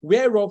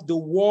whereof the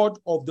word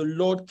of the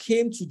Lord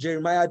came to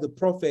Jeremiah the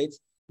prophet,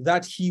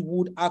 that he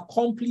would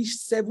accomplish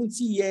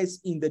 70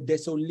 years in the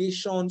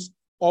desolations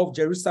of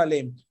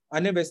Jerusalem.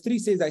 And then verse 3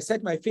 says, I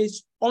set my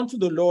face unto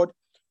the Lord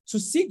to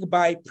seek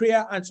by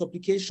prayer and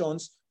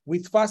supplications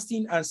with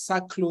fasting and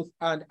sackcloth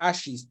and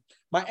ashes.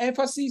 My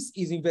emphasis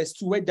is in verse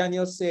 2, where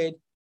Daniel said,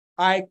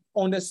 I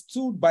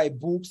understood by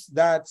books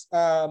that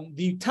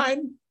the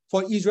time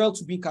for Israel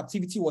to be in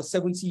captivity was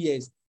 70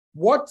 years.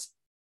 What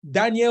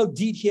Daniel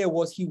did here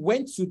was he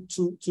went to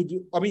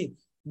do,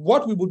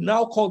 what we would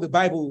now call the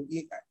Bible.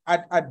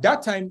 At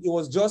that time, it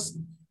was just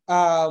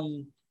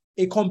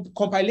a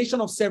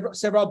compilation of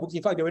several books.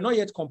 In fact, they were not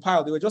yet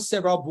compiled. They were just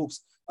several books,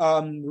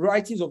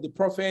 writings of the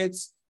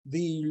prophets,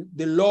 the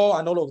law,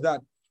 and all of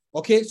that.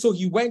 Okay, so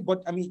he went,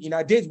 but in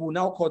our days, we'll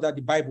now call that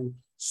the Bible.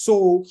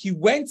 So he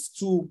went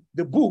to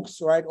the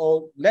books, right?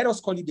 Or let us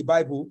call it the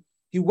Bible.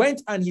 He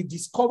went and he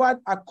discovered,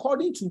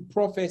 according to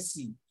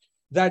prophecy,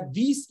 that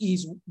this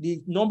is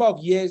the number of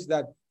years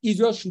that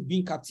Israel should be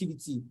in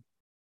captivity.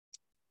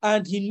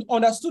 And he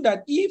understood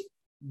that if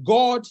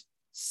God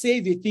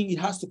says a thing, it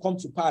has to come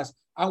to pass.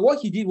 And what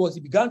he did was he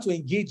began to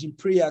engage in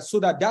prayer so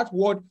that that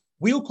word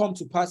will come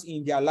to pass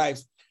in their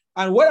lives.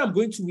 And what I'm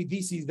going to with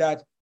this is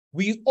that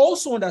we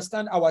also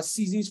understand our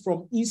seasons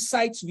from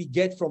insights we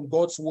get from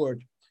God's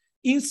word.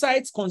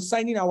 Insights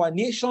concerning our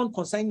nation,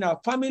 concerning our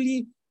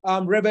family,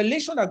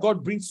 revelation that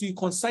God brings to you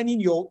concerning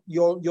your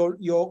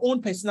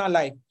own personal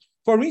life.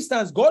 For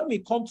instance, God may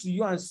come to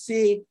you and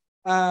say,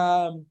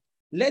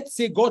 let's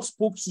say God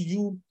spoke to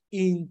you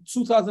in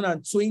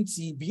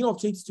 2020, beginning of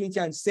 2020,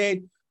 and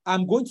said,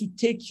 I'm going to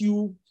take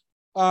you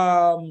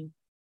on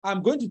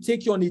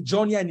a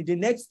journey, and in the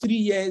next 3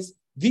 years,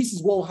 this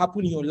is what will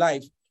happen in your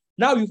life.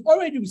 Now, you've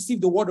already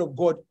received the word of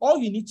God. All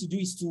you need to do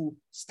is to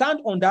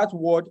stand on that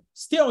word,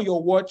 stay on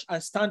your watch,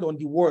 and stand on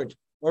the word.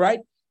 All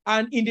right.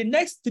 And in the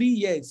next 3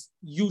 years,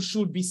 you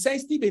should be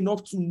sensitive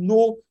enough to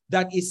know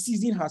that a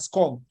season has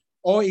come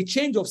or a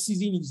change of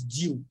season is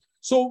due.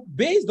 So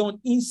based on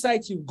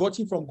insights you've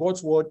gotten from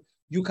God's word,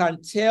 you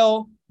can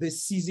tell the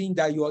season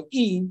that you're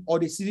in or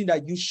the season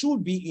that you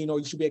should be in or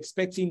you should be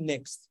expecting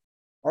next.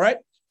 All right.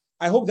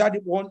 I hope that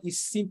one is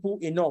simple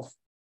enough.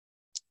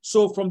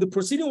 So from the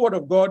preceding word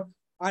of God,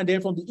 and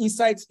then from the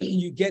insights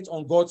you get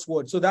on God's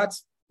word. So that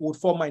would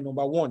form my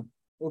number one.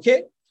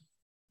 Okay.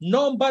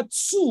 Number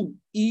two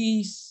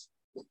is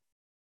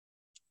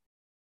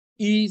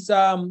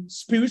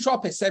spiritual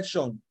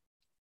perception.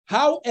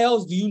 How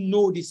else do you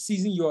know the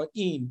season you're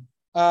in?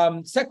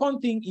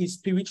 Second thing is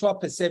spiritual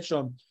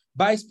perception.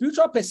 By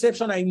spiritual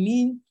perception, I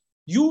mean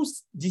you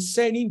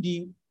discerning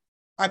the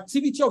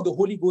activity of the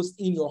Holy Ghost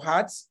in your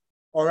heart,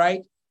 all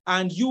right?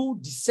 And you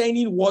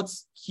discerning what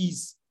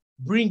he's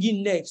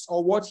bringing next,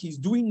 or what he's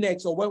doing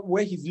next, or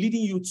where he's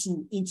leading you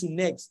into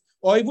next,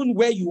 or even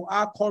where you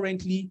are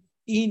currently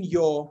in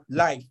your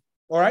life.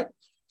 All right.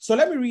 So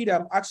let me read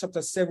Acts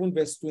chapter 7,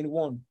 verse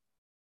 21.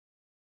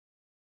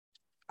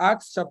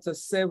 Acts chapter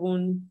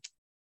 7,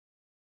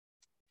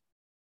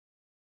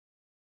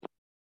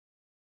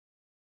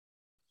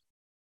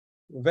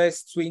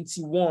 verse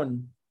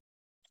 21.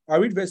 I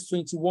read verse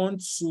 21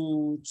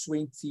 to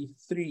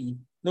 23.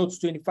 No, to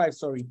 25,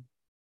 sorry.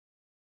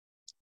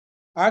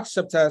 Acts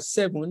chapter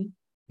 7,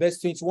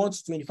 verse 21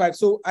 to 25.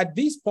 So at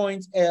this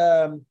point,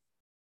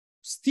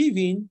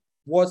 Stephen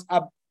was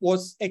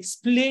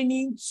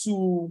explaining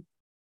to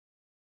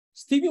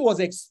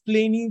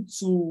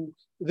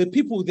the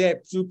people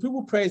there, to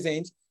people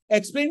present,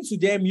 explaining to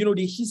them,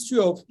 the history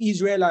of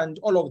Israel and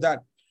all of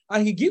that.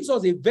 And he gives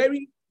us a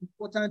very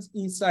important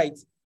insight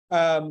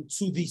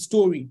to the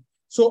story.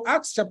 So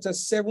Acts chapter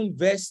 7,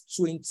 verse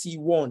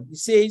 21, it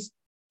says,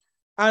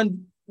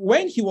 and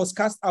when he was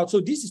cast out, so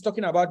this is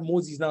talking about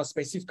Moses now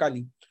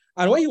specifically.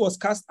 And when he was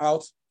cast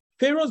out,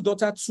 Pharaoh's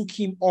daughter took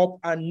him up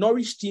and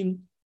nourished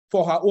him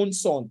for her own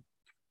son.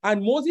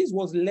 And Moses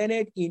was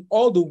learned in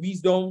all the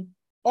wisdom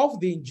of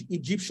the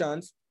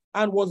Egyptians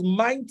and was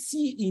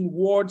mighty in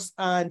words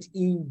and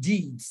in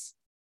deeds.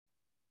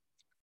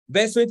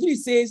 Verse 23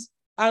 says,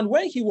 and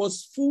when he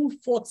was full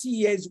 40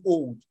 years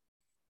old,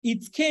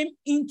 it came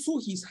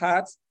into his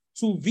heart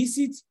to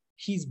visit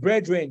his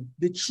brethren,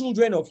 the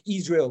children of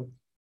Israel.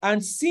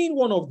 And seeing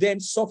one of them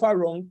suffer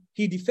wrong,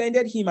 he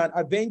defended him and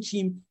avenged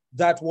him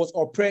that was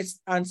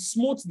oppressed and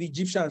smote the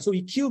Egyptian. So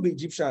he killed the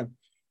Egyptian.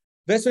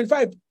 Verse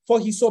 25, for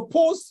he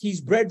supposed his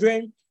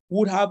brethren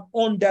would have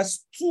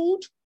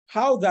understood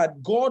how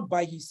that God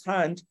by his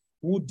hand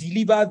would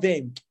deliver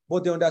them,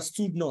 but they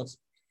understood not.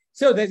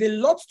 So there's a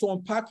lot to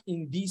unpack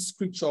in this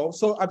scripture.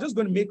 So I'm just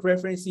going to make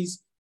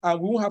references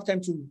and we won't have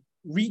time to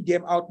read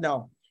them out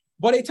now.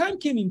 But a time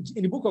came in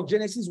the book of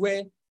Genesis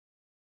where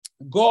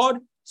God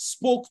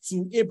spoke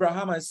to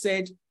Abraham and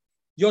said,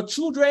 your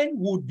children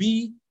would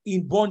be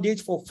in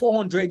bondage for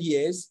 400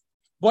 years.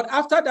 But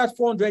after that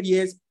 400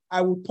 years,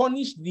 I will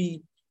punish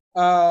the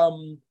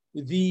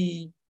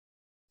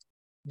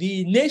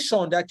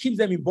nation that keeps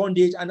them in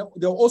bondage, and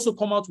they'll also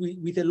come out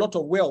with a lot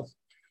of wealth.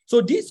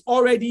 So this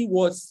already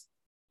was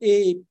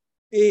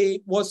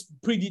was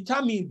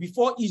predetermined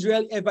before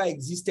Israel ever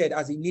existed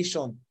as a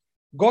nation.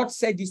 God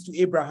said this to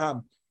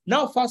Abraham.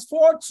 Now, fast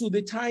forward to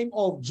the time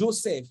of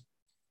Joseph.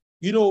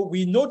 You know,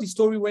 we know the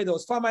story where there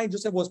was famine.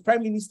 Joseph was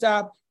prime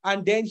minister,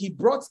 and then he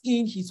brought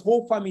in his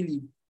whole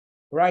family,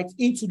 right,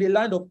 into the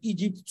land of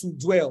Egypt to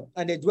dwell,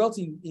 and they dwelt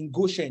in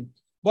Goshen.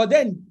 But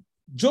then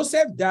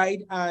Joseph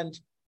died, and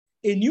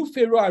a new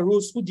Pharaoh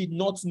arose who did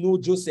not know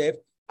Joseph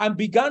and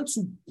began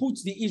to put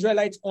the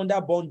Israelites under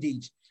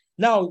bondage.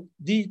 Now,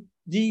 the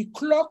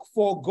clock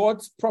for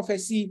God's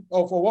prophecy,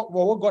 or for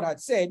what God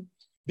had said,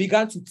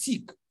 began to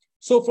tick.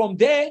 So from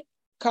there,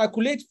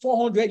 calculate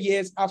 400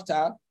 years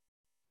after,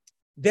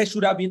 they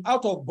should have been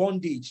out of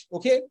bondage,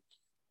 okay?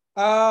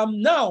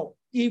 Now,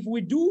 if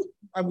we do,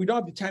 and we don't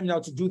have the time now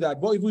to do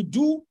that, but if we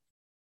do,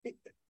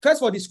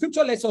 first of all, the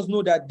scripture lets us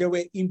know that they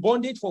were in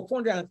bondage for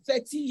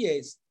 430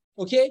 years,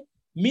 okay?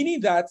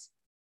 Meaning that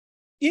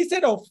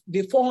instead of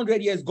the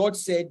 400 years God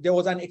said, there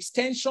was an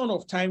extension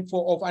of time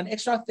of an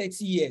extra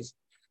 30 years.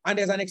 And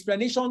there's an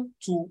explanation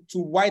to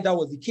why that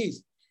was the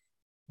case.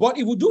 But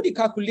if we do the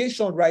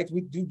calculation, right,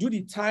 we do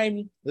the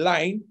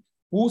timeline,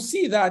 we'll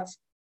see that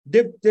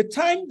the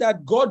time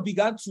that God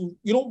began to,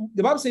 you know,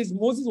 the Bible says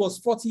Moses was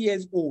 40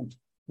 years old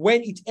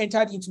when it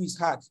entered into his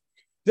heart.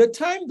 The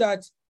time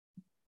that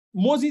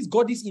Moses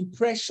got this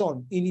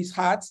impression in his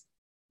heart,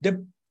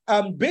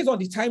 based on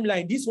the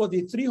timeline, this was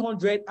the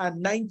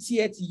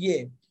 390th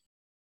year.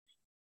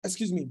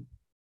 Excuse me.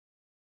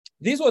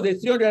 This was the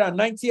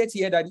 390th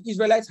year that the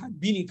Israelites had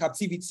been in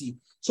captivity.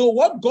 So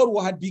what God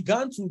had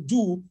begun to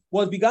do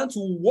was began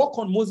to work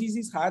on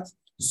Moses' heart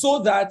so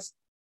that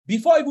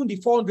before even the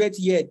 400th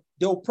year,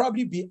 they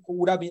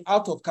would have been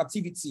out of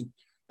captivity.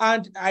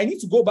 And I need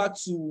to go back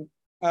to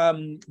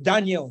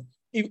Daniel.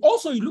 If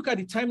also you look at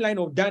the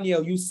timeline of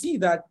Daniel, you see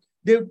that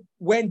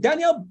when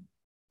Daniel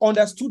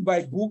understood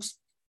by books,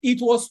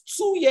 it was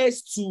 2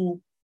 years to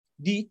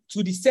the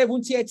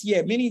 70th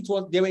year, meaning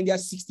they were in their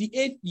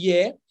 68th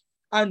year,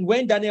 and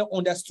when Daniel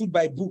understood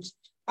by books.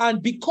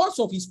 And because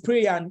of his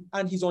prayer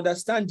and his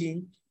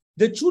understanding,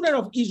 the children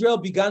of Israel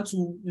began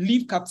to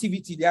leave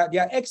captivity.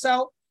 Their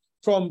exile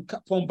from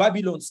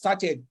Babylon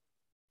started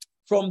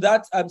from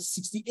that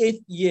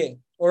 68th year,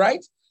 all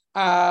right?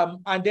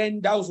 And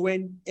then that was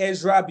when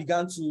Ezra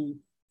began to,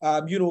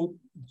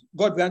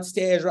 God began to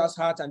stir Ezra's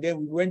heart, and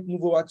then we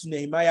move over to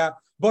Nehemiah.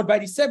 But by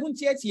the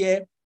 70th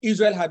year,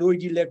 Israel had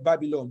already left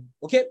Babylon,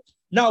 okay?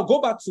 Now go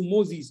back to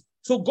Moses.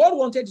 So God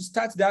wanted to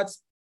start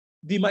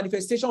the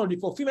manifestation of the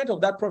fulfillment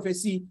of that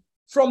prophecy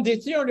from the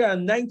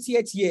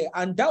 390th year,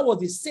 and that was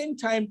the same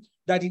time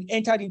that it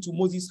entered into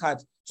Moses'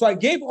 heart. So I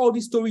gave all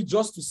this story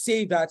just to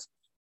say that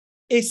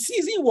a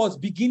season was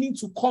beginning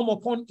to come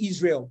upon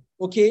Israel,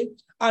 okay?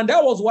 And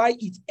that was why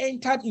it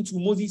entered into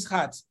Moses'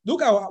 heart.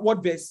 Look at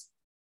what verse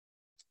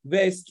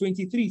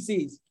 23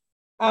 says.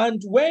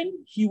 And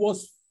when he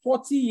was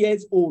 40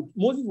 years old,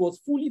 Moses was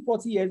fully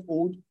 40 years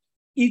old,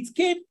 it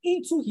came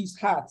into his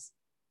heart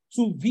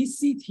to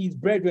visit his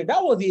brethren.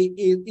 That was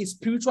a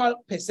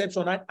spiritual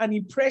perception, an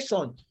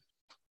impression.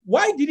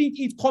 Why didn't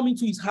it come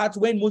into his heart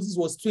when Moses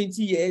was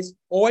 20 years,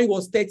 or when he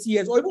was 30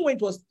 years, or even when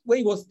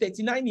he was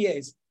 39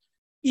 years?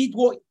 It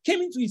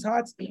came into his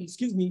heart,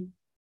 excuse me,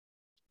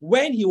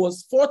 when he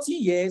was 40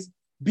 years,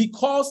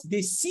 because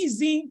the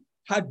season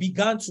had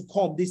begun to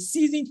come. The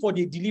season for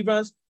the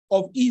deliverance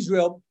of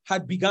Israel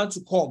had begun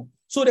to come.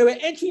 So they were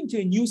entering into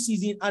a new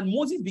season, and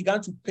Moses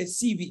began to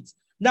perceive it.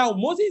 Now,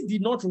 Moses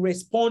did not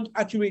respond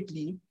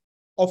accurately,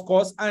 of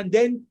course, and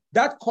then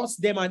that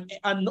cost them an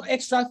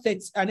extra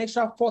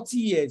 40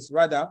 years,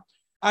 rather.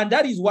 And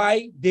that is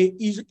why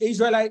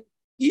Israel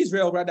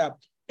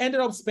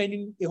ended up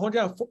spending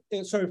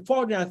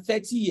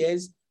 430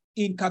 years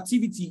in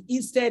captivity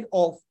instead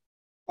of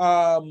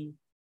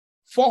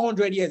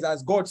 400 years,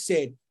 as God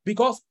said.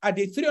 Because at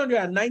the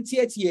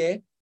 390th year,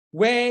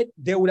 where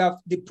they would have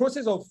the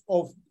process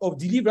of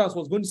deliverance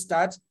was going to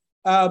start,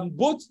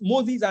 both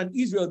Moses and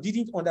Israel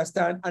didn't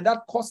understand, and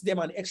that cost them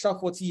an extra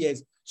 40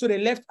 years. So they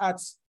left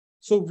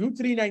so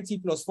 390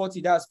 plus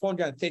 40, that's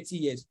 430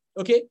 years.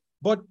 Okay,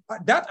 but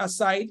that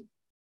aside,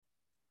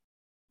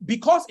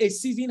 because a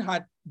season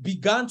had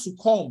begun to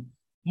come,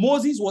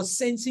 Moses was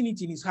sensing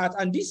it in his heart,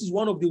 and this is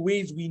one of the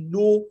ways we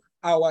know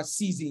our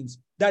seasons,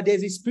 that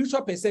there's a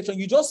spiritual perception.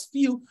 You just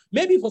feel,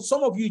 maybe for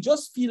some of you, you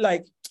just feel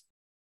like,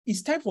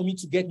 it's time for me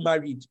to get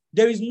married.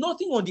 There is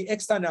nothing on the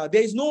external.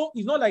 It's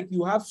not like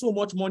you have so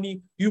much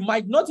money. You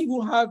might not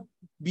even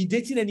be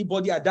dating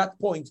anybody at that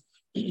point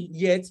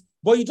yet,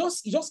 but it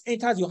just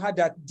enters your heart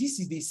that this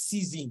is the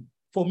season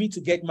for me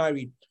to get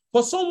married.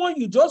 For someone,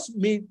 you just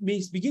may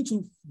begin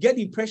to get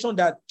the impression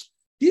that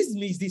this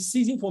is the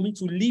season for me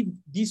to leave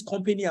this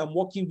company I'm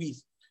working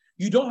with.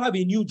 You don't have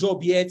a new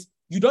job yet.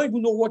 You don't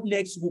even know what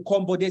next will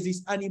come, but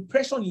there's an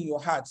impression in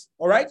your heart.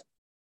 All right.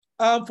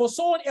 For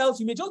someone else,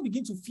 you may just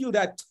begin to feel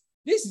that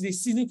this is a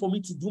season for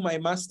me to do my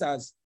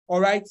master's. All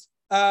right.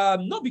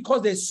 Not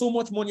because there's so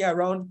much money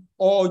around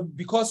or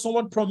because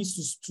someone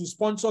promised to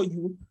sponsor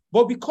you,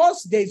 but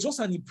because there's just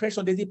an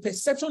impression, there's a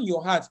perception in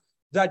your heart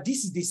that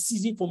this is the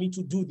season for me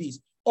to do this.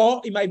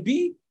 Or it might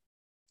be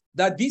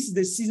that this is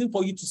the season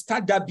for you to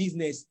start that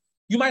business.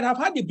 You might have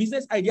had the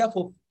business idea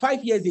for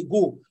 5 years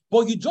ago,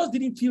 but you just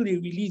didn't feel a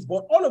release.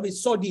 But all of a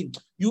sudden,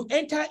 you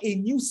enter a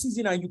new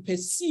season and you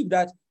perceive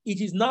that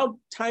it is now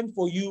time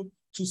for you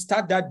to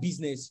start that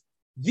business.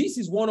 This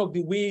is one of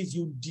the ways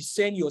you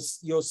discern your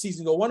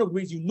season, or one of the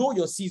ways you know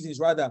your seasons,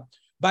 rather,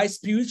 by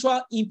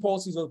spiritual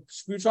impulses or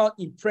spiritual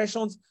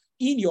impressions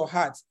in your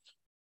heart.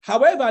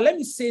 However, let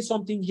me say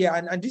something here,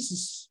 and this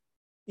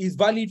is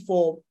valid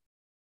for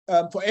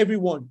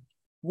everyone.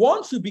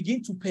 Once you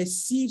begin to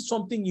perceive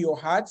something in your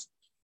heart,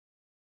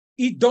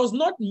 it does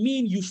not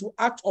mean you should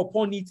act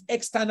upon it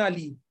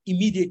externally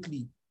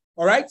immediately.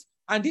 All right?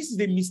 And this is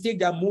the mistake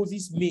that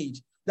Moses made.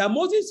 That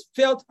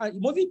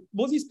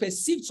Moses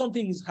perceived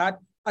something in his heart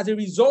as a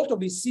result of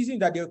the season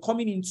that they're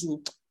coming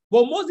into.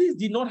 But Moses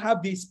did not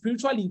have the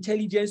spiritual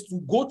intelligence to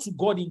go to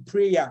God in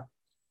prayer.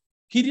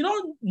 He did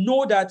not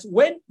know that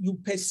when you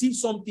perceive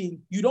something,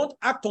 you don't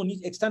act on it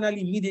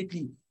externally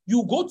immediately.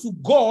 You go to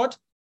God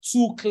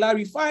to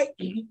clarify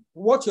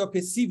what you're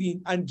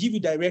perceiving and give you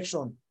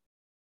direction.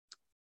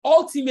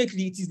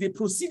 Ultimately, it is the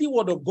proceeding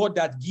word of God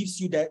that gives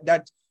you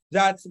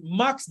that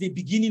marks the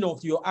beginning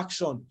of your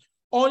action.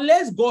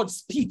 Unless God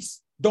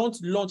speaks, don't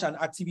launch an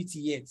activity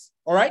yet.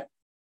 All right?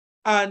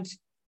 And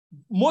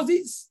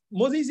Moses'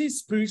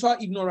 spiritual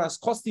ignorance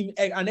cost him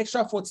an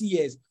extra 40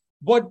 years.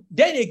 But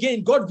then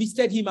again, God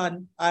visited him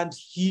and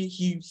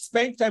he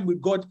spent time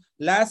with God,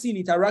 liaising,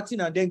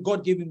 interacting, and then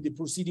God gave him the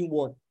proceeding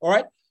word. All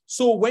right?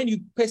 So when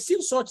you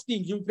perceive such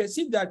things, you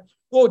perceive that,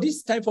 oh, this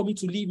is time for me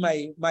to leave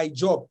my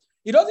job.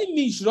 It doesn't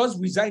mean you should just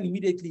resign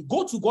immediately.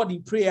 Go to God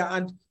in prayer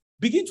and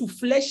begin to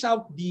flesh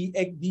out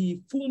the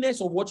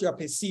fullness of what you are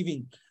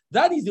perceiving.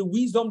 That is the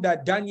wisdom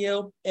that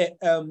Daniel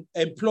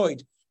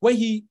employed when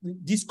he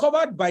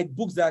discovered by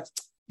books that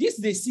this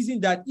is the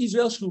season that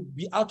Israel should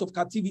be out of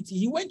captivity.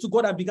 He went to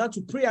God and began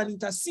to pray and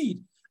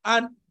intercede.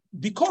 And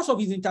because of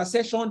his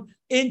intercession,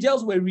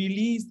 angels were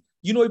released.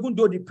 You know, even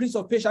though the prince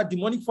of Persia,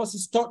 demonic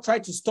forces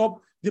tried to stop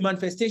the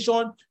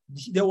manifestation,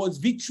 there was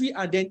victory,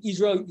 and then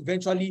Israel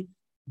eventually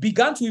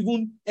began to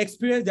even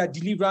experience their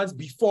deliverance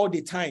before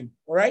the time,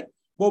 all right?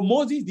 But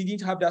Moses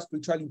didn't have that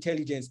spiritual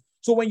intelligence.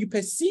 So when you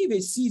perceive a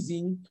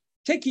season,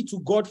 take it to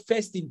God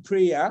first in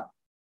prayer.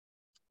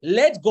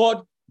 Let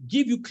God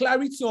give you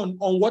clarity on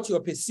what you're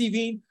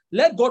perceiving.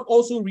 Let God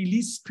also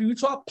release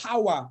spiritual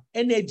power,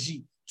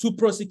 energy to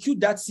prosecute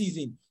that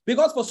season.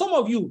 Because for some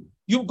of you,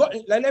 you've got,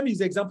 like, let me use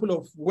the example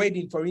of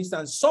wedding, for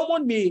instance.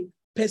 Someone may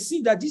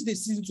perceive that this is the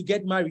season to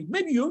get married.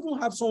 Maybe you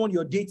even have someone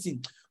you're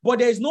dating, but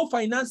there's no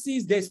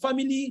finances, there's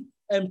family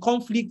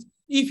conflict.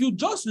 If you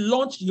just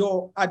launch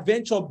your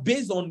adventure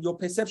based on your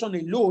perception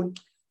alone,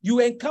 you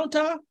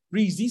encounter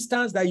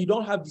resistance that you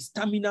don't have the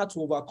stamina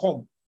to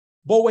overcome.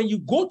 But when you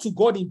go to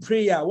God in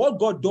prayer, what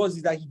God does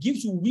is that he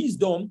gives you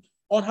wisdom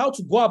on how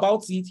to go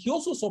about it. He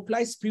also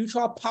supplies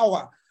spiritual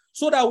power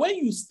so that when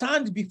you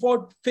stand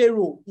before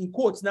Pharaoh, in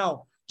quotes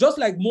now, just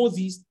like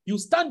Moses, you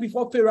stand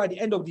before Pharaoh at the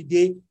end of the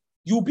day,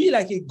 you'll be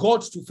like a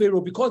god to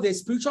Pharaoh because there's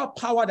spiritual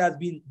power that's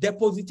been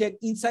deposited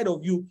inside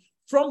of you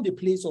from the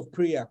place of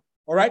prayer,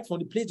 all right, from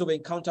the place of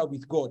encounter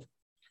with God.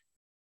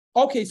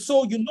 Okay,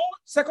 so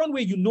second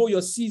way you know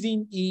your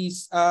season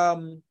is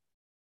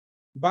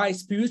by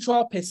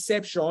spiritual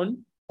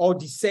perception or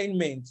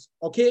discernment,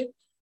 okay?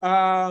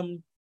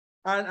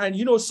 And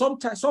you know,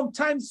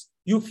 sometimes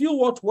you feel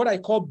what I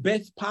call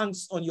birth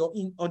pangs on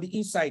the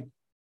inside.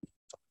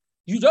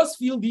 You just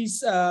feel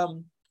this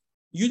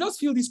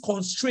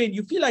constraint.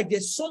 You feel like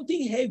there's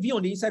something heavy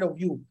on the inside of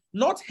you.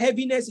 Not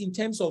heaviness in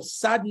terms of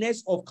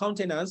sadness of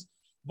countenance,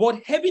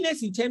 but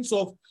heaviness in terms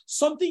of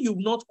something you've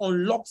not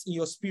unlocked in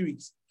your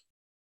spirit.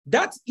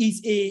 That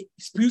is a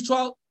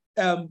spiritual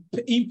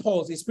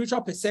impulse, a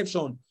spiritual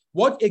perception.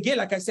 What, again,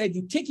 like I said,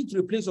 you take it to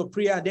the place of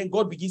prayer and then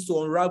God begins to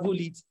unravel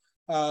it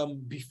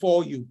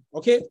before you,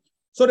 okay?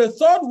 So the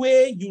third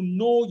way you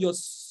know your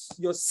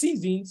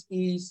seasons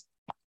is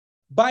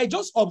by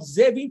just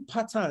observing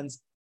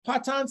patterns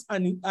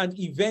and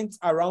events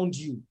around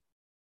you,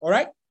 all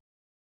right?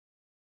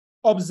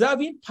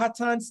 Observing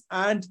patterns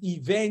and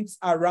events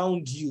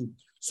around you.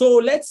 So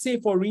let's say,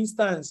 for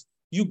instance,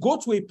 you go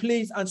to a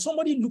place and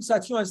somebody looks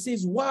at you and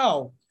says,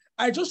 wow,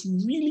 I just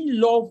really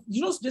love,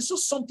 there's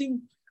just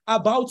something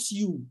about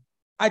you.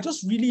 I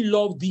just really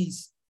love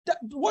this.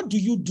 What do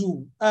you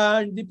do?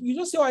 And you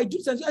just say, oh, I do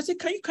something. I say,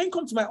 can you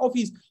come to my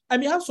office? I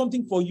may have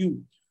something for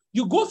you.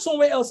 You go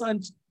somewhere else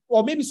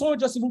or maybe someone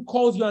just even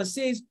calls you and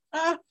says,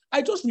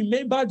 I just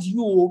remembered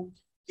you.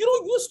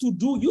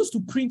 Used to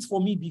print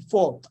for me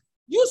before.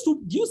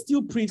 You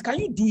still print. Can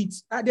you do it?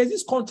 There's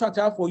this contract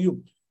I have for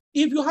you.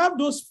 If you have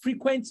those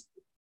frequent,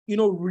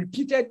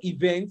 repeated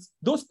events,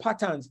 those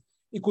patterns,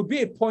 it could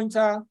be a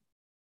pointer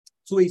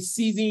to a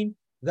season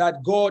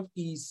that God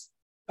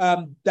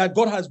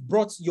has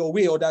brought your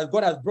way, or that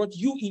God has brought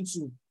you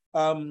into.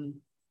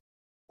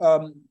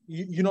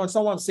 You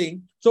understand what I'm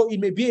saying? So it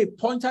may be a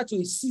pointer to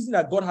a season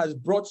that God has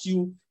brought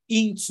you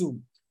into.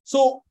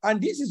 So,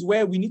 and this is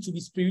where we need to be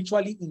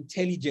spiritually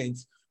intelligent.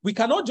 We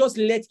cannot just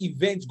let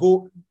events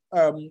go,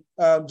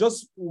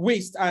 just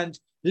waste and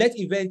let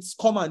events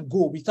come and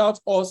go without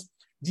us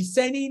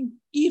discerning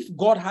if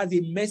God has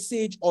a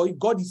message or if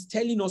God is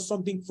telling us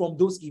something from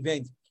those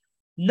events.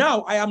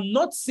 Now, I am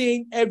not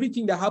saying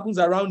everything that happens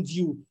around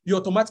you, you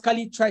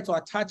automatically try to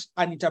attach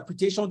an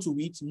interpretation to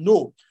it.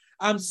 No,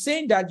 I'm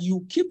saying that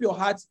you keep your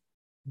heart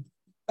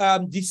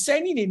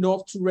discerning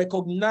enough to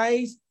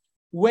recognize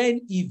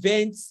when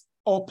events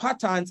or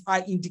patterns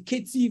are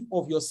indicative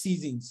of your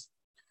seasons.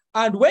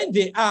 And when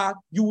they are,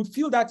 you would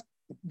feel that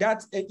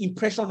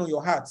impression on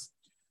your heart.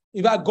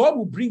 In fact, God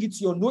will bring it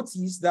to your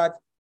notice that,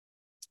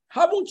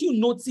 haven't you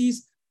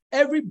noticed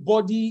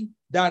everybody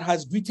that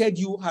has greeted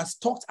you has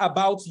talked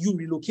about you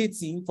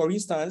relocating, for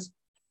instance?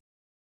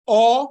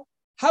 Or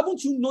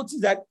haven't you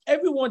noticed that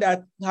everyone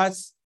that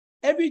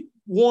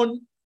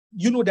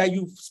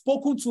you've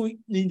spoken to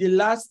in the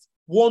last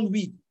 1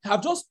 week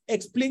have just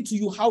explained to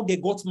you how they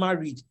got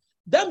married?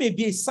 That may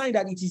be a sign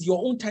that it is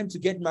your own time to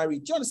get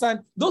married. Do you understand?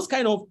 Those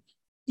kind of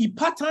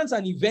patterns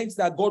and events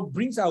that God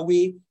brings our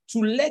way to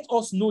let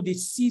us know the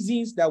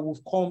seasons that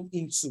we've come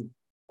into.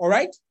 All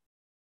right?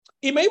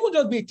 It may even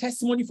just be a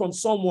testimony from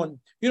someone.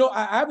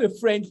 I have a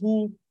friend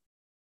who,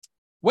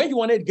 when he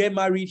wanted to get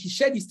married, he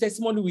shared his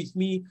testimony with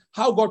me,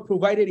 how God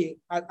provided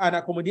an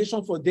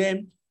accommodation for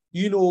them,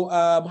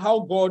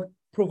 how God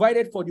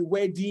provided for the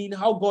wedding,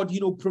 how God,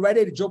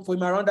 provided a job for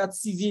him around that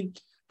season.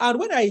 And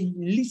when I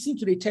listened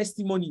to the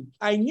testimony,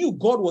 I knew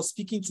God was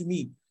speaking to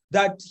me,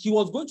 that he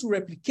was going to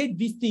replicate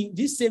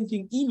this same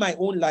thing in my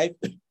own life.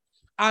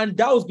 And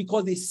that was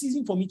because the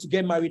season for me to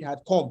get married had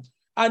come.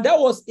 And that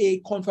was a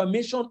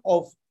confirmation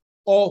of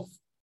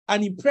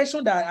an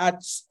impression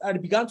that I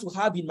began to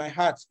have in my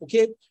heart,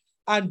 okay?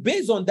 And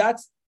based on that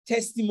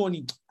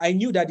testimony, I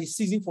knew that the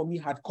season for me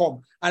had come.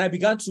 And I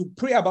began to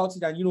pray about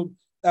it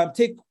and,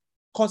 take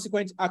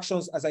consequent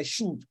actions as I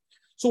should.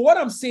 So what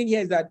I'm saying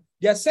here is that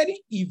there are certain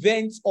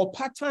events or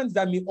patterns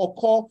that may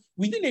occur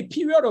within a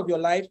period of your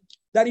life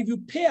that if you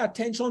pay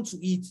attention to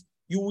it,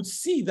 you would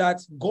see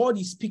that God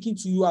is speaking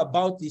to you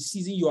about the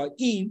season you are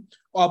in,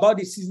 or about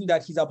the season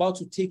that he's about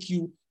to take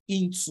you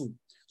into.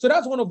 So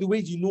that's one of the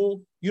ways you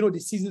know the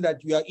season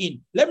that you are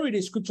in. Let me read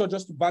a scripture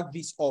just to back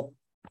this up,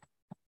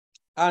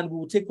 and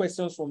we'll take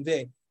questions from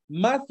there.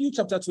 Matthew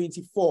chapter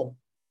 24.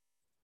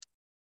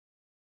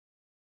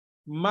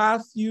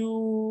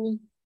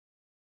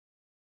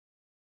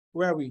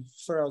 Where are we?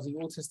 Sorry, I was in the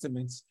Old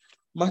Testament.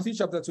 Matthew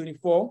chapter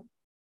 24.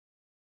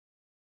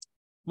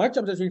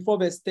 Matthew chapter 24,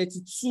 verse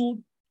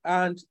 32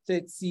 and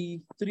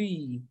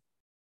 33.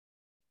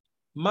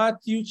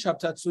 Matthew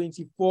chapter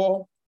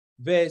 24,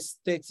 verse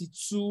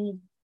 32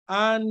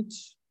 and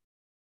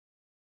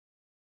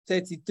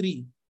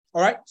 33.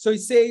 All right, so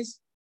it says,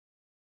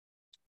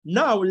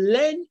 now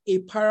learn a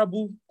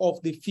parable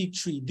of the fig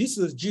tree. This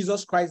was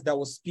Jesus Christ that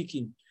was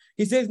speaking.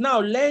 He says, now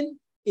learn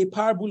a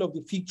parable of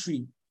the fig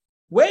tree.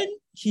 When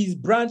his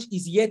branch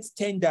is yet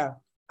tender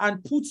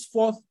and puts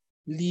forth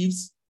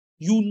leaves,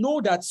 you know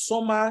that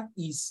summer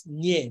is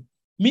near.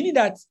 Meaning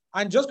that,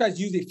 and just guys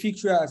use a fig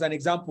tree as an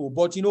example,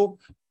 but in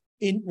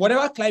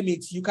whatever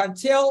climate, you can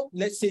tell,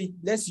 let's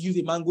use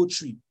a mango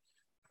tree.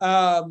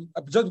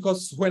 Just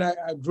because when I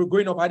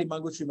growing up, I had a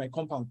mango tree in my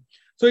compound.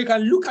 So you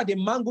can look at the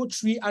mango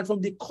tree, and from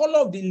the color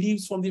of the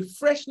leaves, from the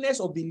freshness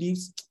of the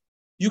leaves,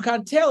 you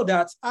can tell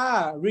that,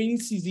 rainy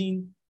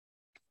season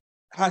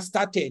has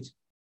started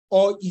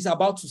or is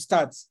about to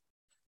start.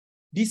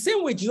 The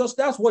same way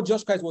that's what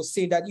Jesus Christ was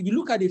saying, that if you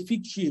look at the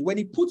fig tree, when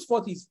it puts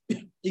forth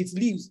its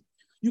leaves,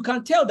 you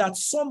can tell that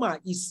summer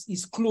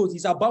is close,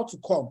 is about to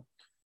come.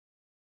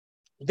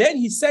 Then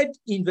he said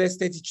in verse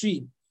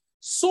 33,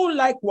 so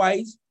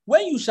likewise,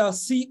 when you shall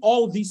see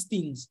all these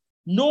things,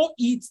 know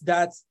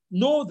that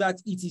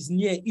it is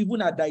near,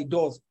 even at thy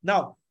doors.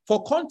 Now,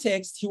 for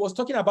context, he was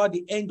talking about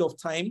the end of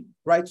time,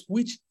 right?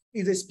 Which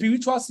is a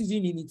spiritual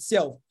season in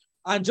itself.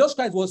 And Jesus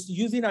Christ was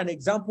using an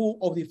example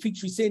of the fig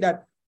tree, saying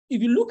that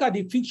if you look at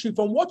the fig tree,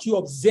 from what you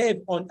observe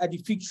at the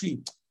fig tree,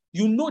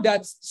 you know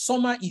that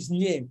summer is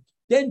near.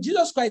 Then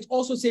Jesus Christ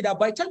also said that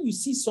by the time you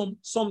see some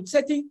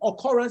certain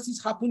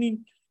occurrences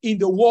happening in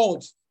the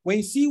world, when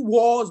you see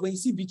wars, when you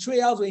see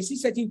betrayals, when you see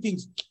certain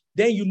things,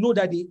 then you know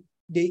that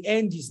the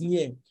end is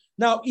near.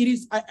 Now, it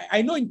is,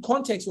 I know in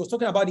context, he was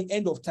talking about the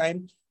end of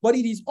time, but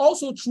it is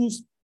also true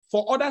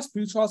for other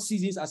spiritual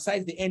seasons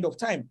aside the end of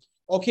time.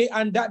 Okay,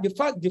 and that the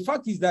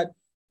fact is that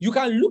you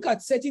can look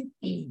at certain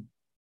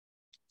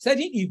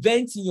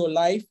events in your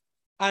life,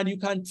 and you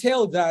can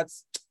tell that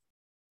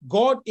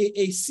God,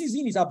 a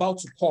season is about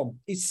to come.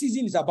 A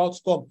season is about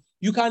to come.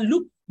 You can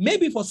look,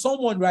 maybe for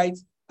someone, right?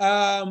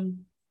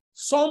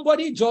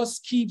 Somebody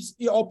just keeps,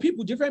 or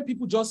different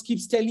people just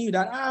keeps telling you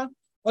that,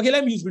 Okay,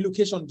 let me use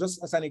relocation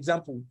just as an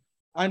example.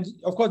 And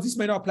of course, this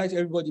may not apply to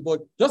everybody,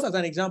 but just as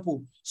an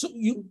example. So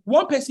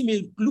one person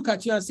may look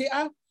at you and say,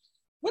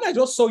 when I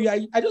just saw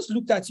you, I just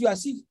looked at you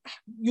as if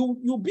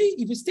you'll be,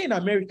 if you stay in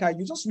America,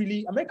 you just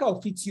really, America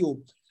will fit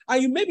you.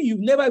 And maybe you've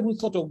never even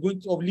thought of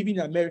living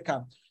in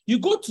America. You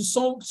go to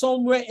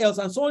somewhere else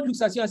and someone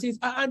looks at you and says,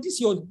 and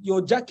this is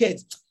your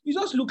jacket. You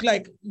just look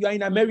like you are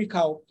in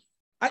America.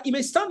 It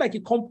may sound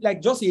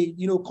like just a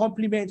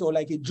compliment or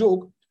like a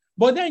joke,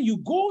 but then you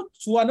go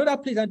to another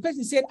place and the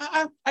person said,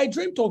 I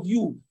dreamt of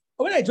you.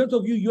 When I dreamt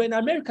of you, you're in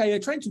America, you're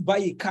trying to buy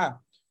a car.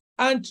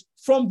 And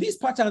from these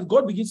patterns,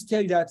 God begins to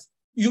tell you that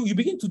you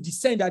begin to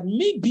discern that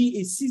maybe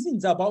a season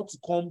is about to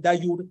come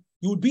that you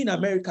would be in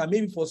America,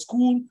 maybe for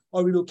school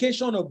or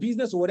relocation or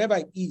business or whatever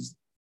it is.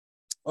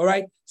 All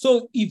right.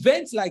 So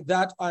events like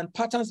that and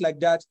patterns like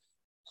that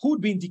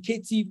could be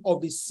indicative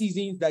of the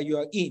seasons that you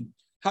are in.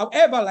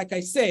 However, like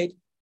I said,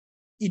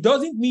 it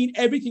doesn't mean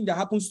everything that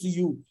happens to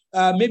you.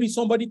 Maybe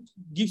somebody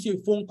gives you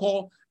a phone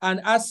call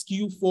and asks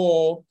you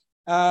for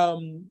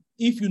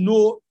if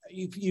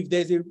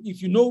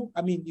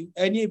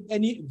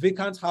any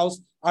vacant house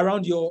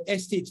around your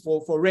estate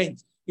for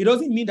rent. It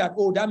doesn't mean that,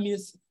 that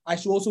means I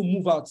should also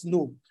move out.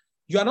 No,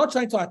 you are not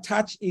trying to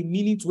attach a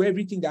meaning to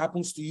everything that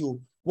happens to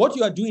you. What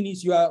you are doing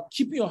is you are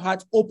keeping your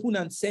heart open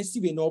and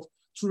sensitive enough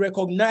to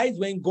recognize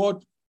when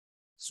God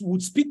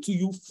would speak to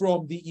you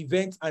from the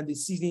events and the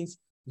seasons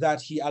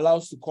that he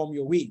allows to come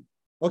your way.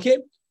 Okay.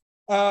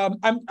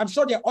 I'm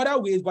sure there are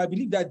other ways, but I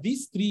believe that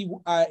these three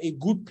are a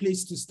good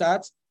place to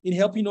start in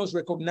helping us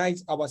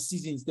recognize our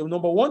seasons. The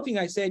number one thing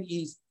I said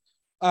is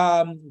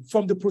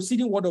from the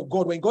proceeding word of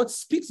God. When God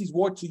speaks his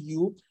word to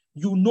you,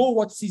 you know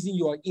what season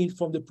you are in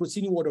from the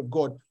proceeding word of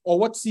God, or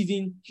what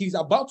season he's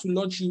about to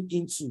launch you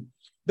into.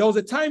 There was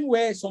a time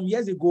where some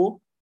years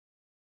ago,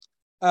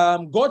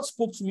 God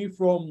spoke to me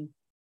from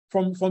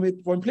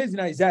a place in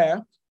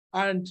Isaiah.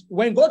 And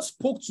when God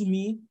spoke to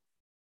me,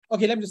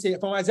 okay, let me just say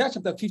from Isaiah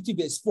chapter 50,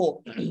 verse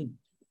 4.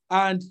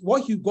 And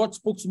what God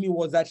spoke to me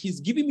was that he's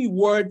giving me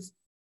words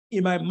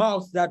in my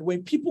mouth that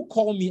when people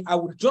call me, I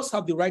would just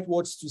have the right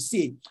words to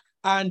say.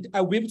 And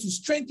I will be able to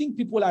strengthen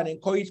people and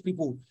encourage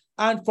people.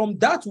 And from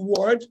that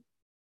word,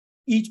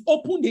 it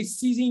opened a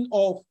season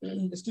of,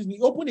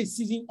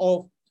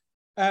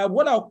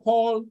 what I'll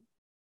call,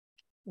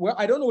 well,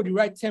 I don't know the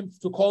right term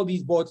to call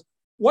this, but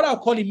what I'll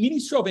call a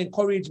ministry of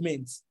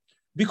encouragement.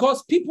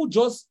 Because people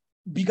just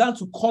began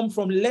to come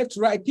from left,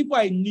 right, people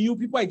I knew,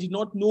 people I did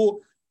not know.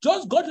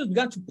 God just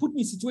began to put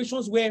me in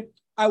situations where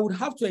I would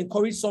have to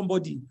encourage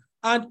somebody.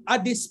 And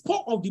at the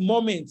spot of the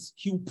moment,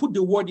 he would put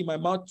the word in my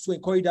mouth to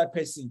encourage that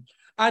person.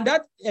 And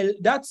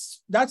that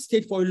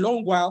stayed for a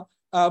long while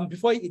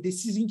before the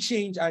season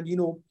changed and,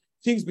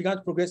 things began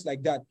to progress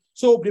like that.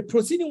 So the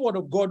proceeding word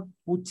of God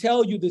will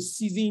tell you the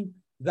season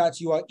that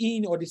you are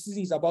in or the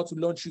season is about to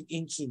launch you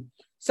into.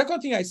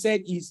 Second thing I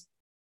said is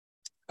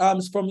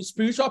from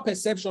spiritual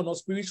perception or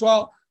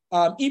spiritual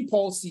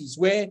impulses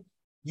where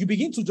you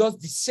begin to just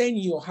discern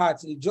in your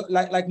heart.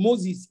 Like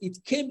Moses, it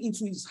came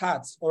into his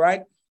heart, all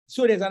right?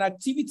 So there's an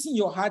activity in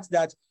your heart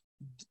that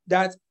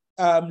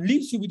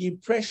leaves you with the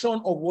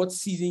impression of what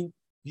season,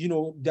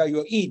 that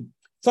you're in.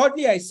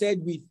 Thirdly, I said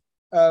with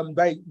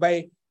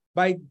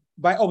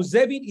by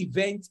observing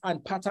events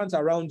and patterns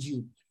around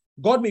you,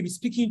 God may be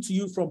speaking to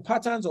you from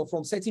patterns or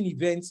from certain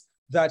events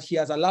that he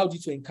has allowed you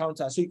to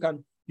encounter. So you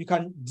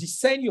can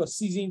discern your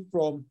season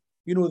from,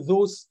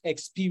 those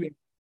experiences.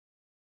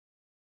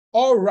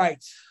 All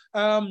right.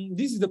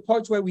 This is the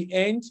part where we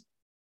end.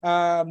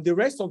 The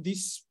rest of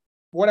this,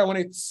 what I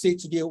wanted to say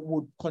today,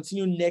 would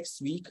continue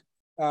next week.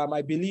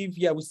 I believe,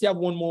 we still have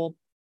one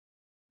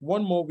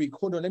more week.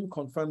 Hold on, let me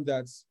confirm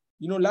that.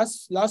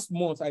 Last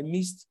month I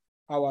missed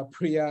our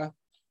prayer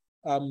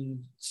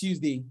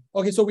Tuesday.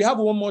 Okay, so we have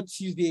one more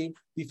Tuesday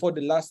before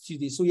the last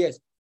Tuesday. So yes,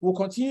 we'll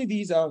continue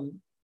these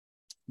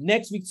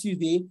next week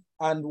Tuesday,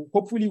 and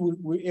hopefully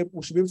we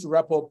should be able to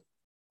wrap up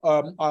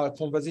our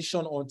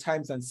conversation on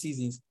times and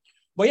seasons.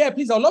 But yeah,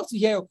 please, I'd love to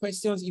hear your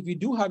questions. If you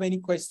do have any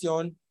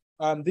question,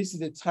 this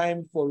is the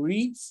time for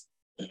reads.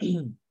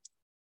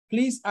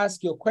 Please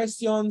ask your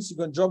questions. You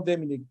can drop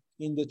them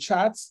in the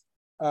chat,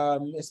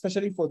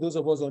 especially for those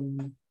of us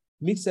on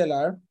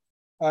Mixlr.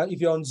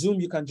 If you're on Zoom,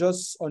 you can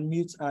just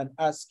unmute and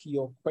ask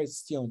your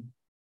question.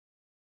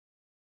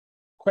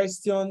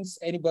 Questions,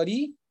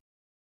 anybody?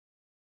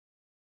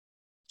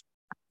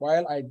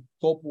 While I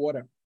top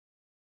water.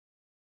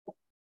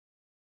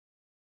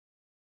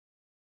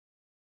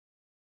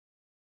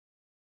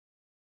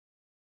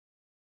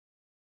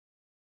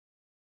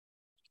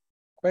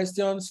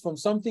 Questions from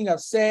something I've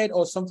said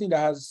or something that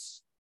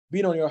has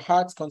been on your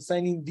heart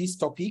concerning this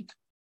topic.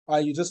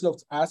 You just love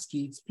to ask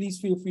it. Please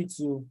feel free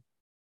to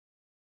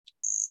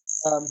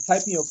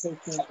type in your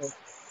question or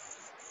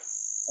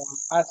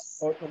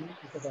ask or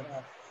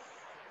ask.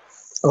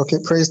 Okay,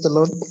 praise the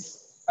Lord.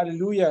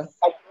 Hallelujah.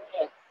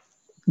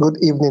 Good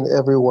evening,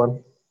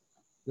 everyone.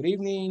 Good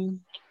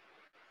evening.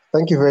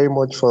 Thank you very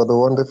much for the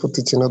wonderful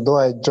teaching. Although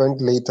I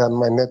joined late and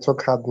my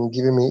network had been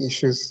giving me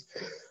issues,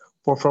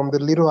 but from the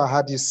little I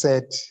heard you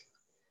said,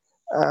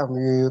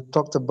 You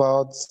talked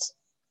about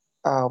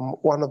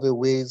one of the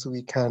ways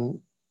we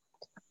can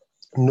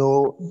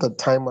know the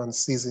time and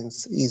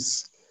seasons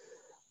is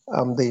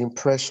the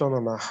impression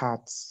on our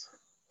hearts.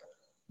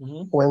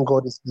 Mm-hmm. When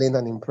God is laying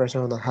an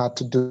impression on our heart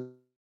to do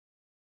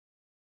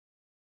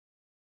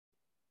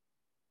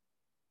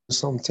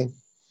something.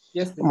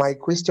 Yes, My please.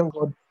 question,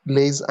 God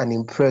lays an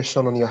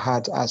impression on your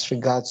heart as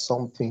regards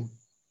something.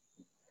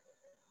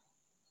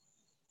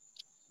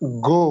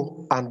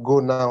 Go and go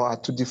now are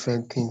two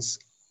different things.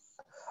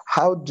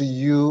 How do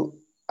you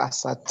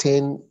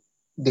ascertain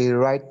the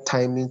right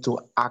timing to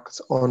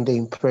act on the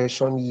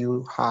impression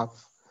you have?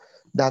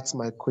 That's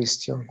my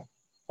question.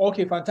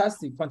 Okay,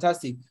 fantastic,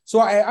 fantastic. So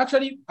I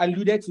actually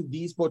alluded to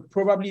this, but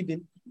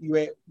probably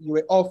you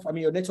were off. I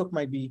mean, your network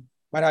might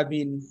have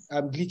been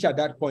glitchy at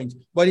that point.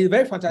 But it's a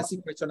very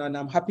fantastic question, and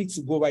I'm happy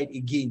to go right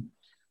again.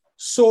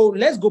 So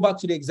let's go back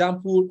to the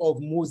example of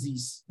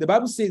Moses. The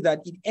Bible says that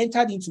it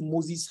entered into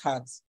Moses'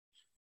 heart,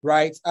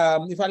 right?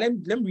 If I let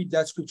me read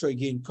that scripture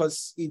again,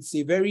 because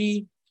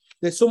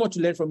there's so much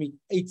to learn from it.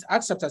 It's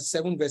Acts chapter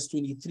 7, verse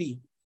 23.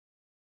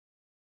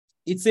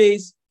 It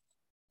says,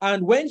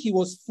 and when he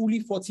was fully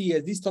 40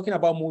 years, this is talking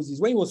about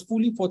Moses, when he was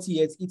fully 40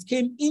 years, it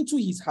came into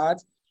his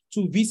heart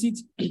to visit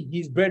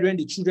his brethren,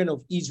 the children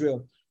of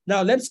Israel.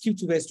 Now let's skip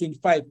to verse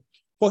 25.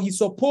 For he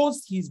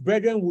supposed his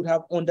brethren would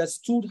have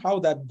understood how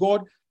that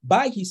God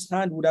by his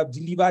hand would have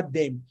delivered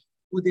them,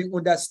 but they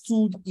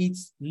understood it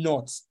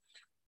not.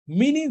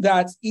 Meaning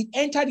that it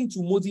entered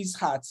into Moses'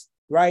 heart,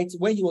 right,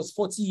 when he was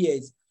 40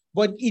 years.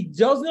 But it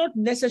does not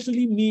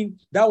necessarily mean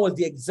that was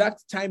the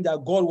exact time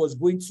that God was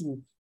going to,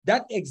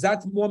 that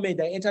exact moment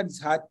that entered his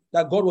heart,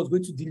 that God was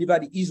going to deliver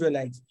the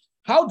Israelites.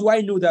 How do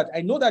I know that?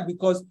 I know that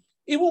because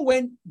even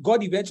when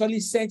God eventually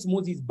sent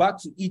Moses back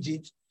to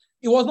Egypt,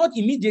 it was not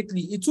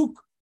immediately. It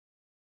took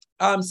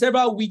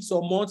several weeks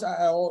or months,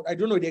 or I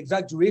don't know the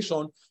exact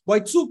duration, but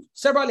it took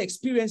several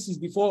experiences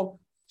before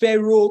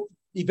Pharaoh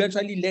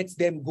eventually let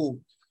them go.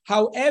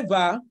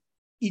 However,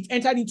 it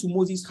entered into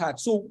Moses' heart.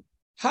 So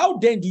how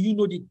then do you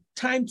know the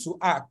time to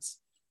act?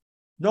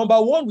 Number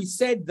one, we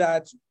said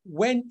that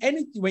when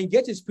you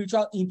get a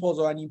spiritual impulse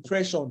or an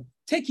impression,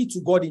 take it to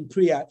God in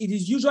prayer. It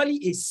is usually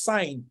a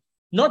sign,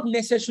 not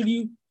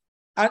necessarily.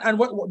 And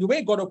the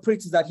way God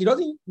operates is that he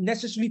doesn't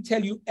necessarily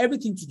tell you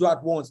everything to do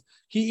at once.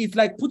 He is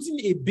like putting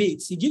a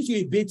bait. He gives you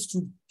a bait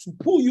to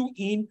pull you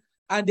in,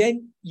 and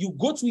then you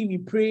go to him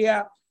in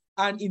prayer.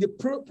 And in the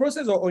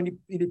process or in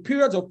the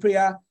periods of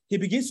prayer, he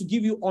begins to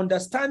give you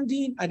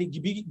understanding and he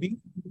begins to give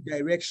you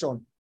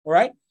direction. All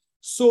right.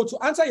 So to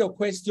answer your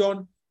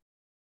question,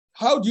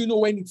 how do you know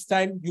when it's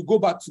time? You go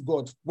back to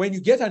God. When you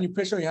get an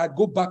impression you had,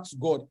 go back to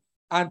God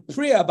and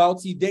pray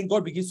about it. Then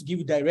God begins to give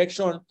you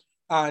direction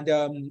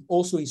and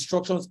also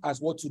instructions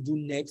as what to do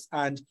next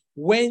and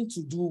when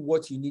to do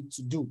what you need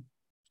to do.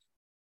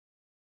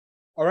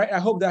 All right. I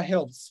hope that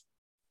helps.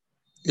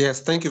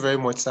 Yes, thank you very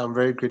much, sir. I'm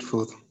very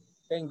grateful.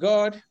 Thank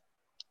God.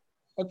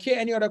 Okay.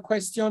 Any other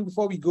question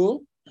before we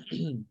go?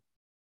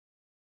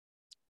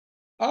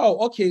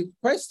 Oh, okay.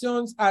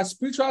 Questions. Are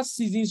spiritual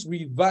seasons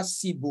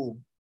reversible?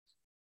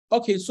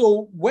 Okay,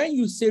 so when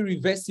you say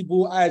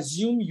reversible, I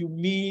assume you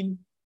mean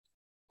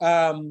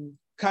can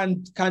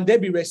they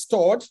be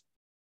restored?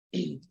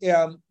 Is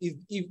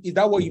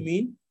that what you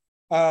mean?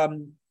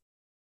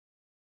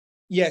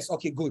 Yes,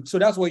 okay, good. So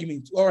that's what you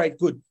mean. All right,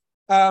 good.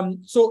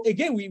 So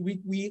again,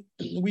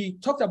 we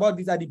talked about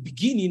this at the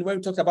beginning when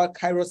we talked about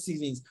Kairos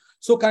seasons.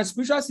 So can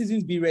spiritual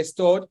seasons be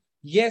restored?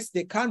 Yes,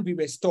 they can be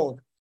restored.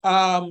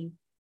 The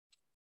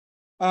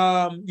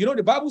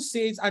Bible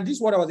says, and this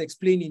is what I was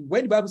explaining,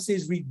 when the Bible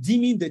says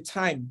redeeming the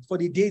time for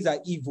the days are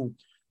evil,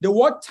 the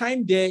word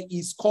time there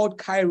is called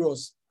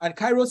kairos, and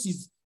kairos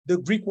is the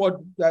Greek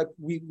word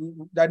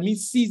that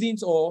means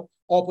seasons or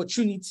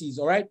opportunities.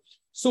 All right.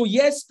 So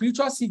yes,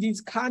 spiritual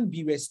seasons can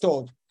be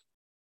restored.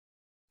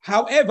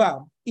 However,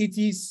 it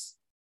is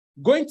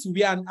going to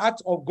be an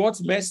act of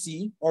God's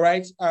mercy. All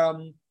right.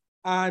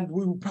 And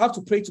we will have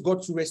to pray to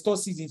God to restore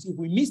seasons. If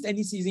we missed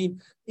any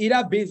season,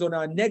 either based on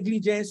our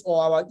negligence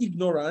or our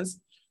ignorance,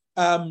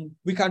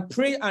 we can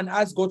pray and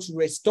ask God to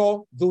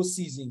restore those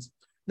seasons.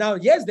 Now,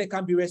 yes, they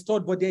can be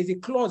restored, but there's a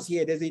clause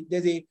here.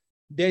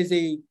 There's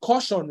a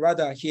caution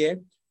rather here.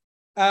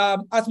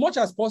 As much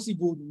as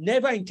possible,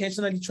 never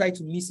intentionally try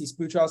to miss a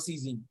spiritual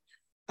season.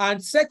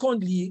 And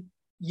secondly,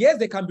 yes,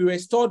 they can be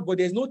restored, but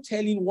there's no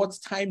telling what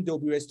time they'll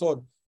be restored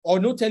or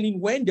no telling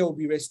when they'll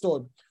be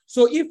restored.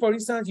 So if, for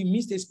instance, you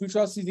missed a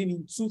spiritual season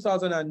in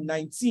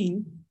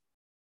 2019,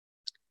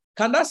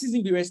 can that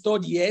season be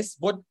restored? Yes,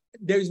 but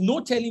there is no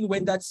telling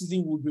when that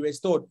season will be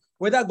restored,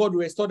 whether God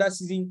will restore that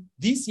season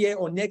this year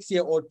or next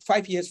year or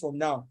 5 years from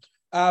now.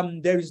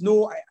 There is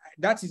no,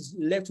 that is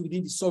left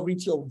within the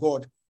sovereignty of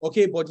God.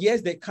 Okay, but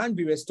yes, they can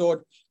be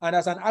restored. And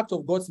as an act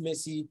of God's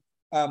mercy,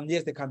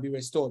 yes, they can be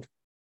restored.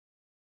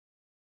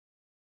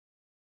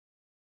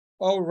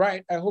 All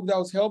right, I hope that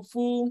was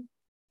helpful.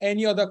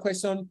 Any other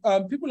question?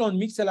 People on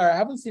Mixlr, I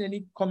haven't seen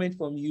any comment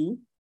from you.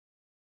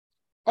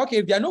 Okay,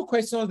 if there are no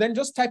questions, then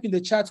just type in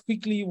the chat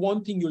quickly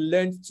one thing you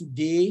learned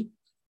today.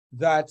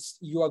 that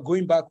you are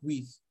going back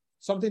with,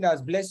 something that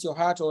has blessed your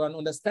heart, or an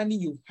understanding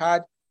you've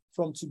had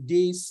from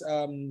today's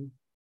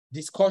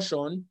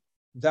discussion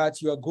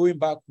that you are going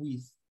back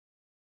with.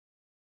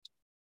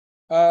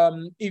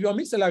 If you're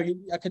mixed,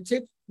 I can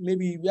take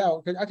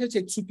I can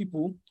take two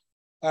people.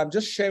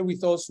 Just share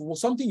with us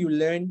something you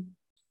learned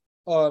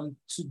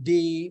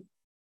today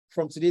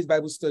from today's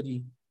Bible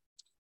study.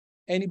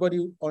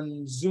 Anybody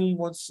on Zoom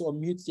wants to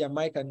unmute their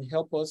mic and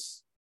help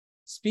us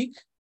speak?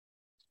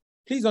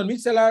 Please, on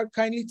Mixlr,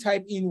 kindly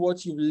type in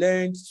what you've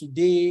learned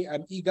today.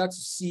 I'm eager to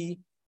see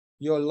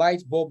your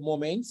light bulb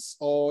moments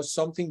or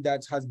something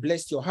that has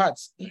blessed your heart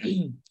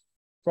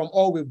from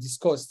all we've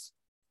discussed.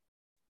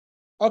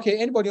 Okay,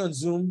 anybody on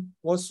Zoom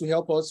wants to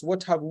help us?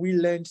 What have we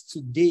learned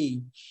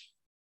today?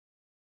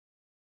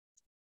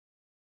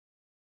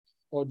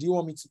 Or do you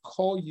want me to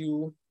call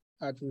you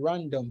at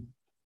random?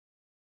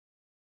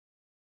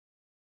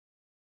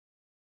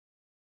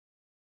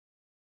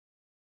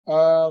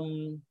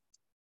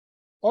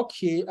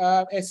 Okay,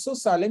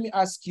 Esosa, let me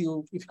ask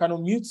you if you can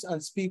unmute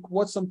and speak.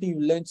 What's something you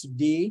learned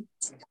today?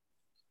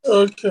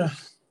 Okay.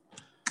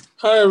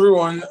 Hi,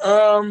 everyone.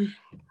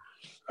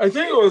 I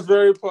think it was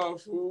very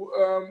powerful.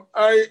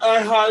 I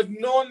had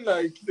known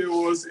like there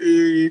was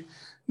a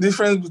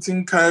difference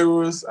between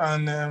Kairos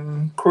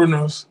and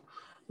Chronos,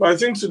 but I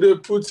think today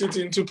put it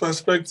into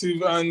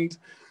perspective, and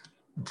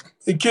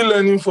the key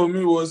learning for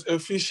me was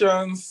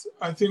Ephesians,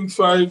 I think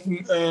 5,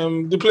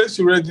 the place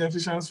you read in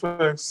Ephesians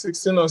 5,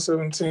 16 or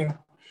 17.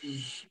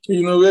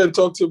 You know, where it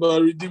talked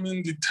about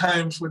redeeming the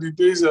times, for the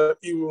days are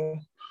evil,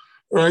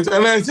 right?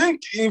 And I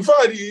think, in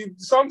fact,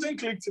 something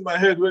clicked in my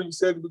head when you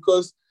said,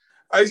 because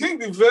I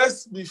think the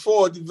verse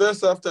before, the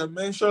verse after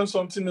mentioned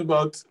something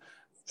about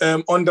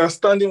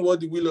understanding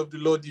what the will of the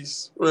Lord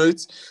is, right?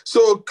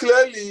 So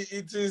clearly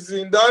it is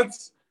in that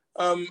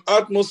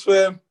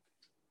atmosphere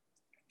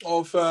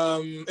of,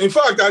 in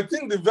fact, I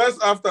think the verse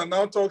after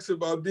now talks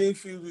about being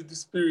filled with the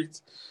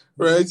Spirit,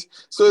 right?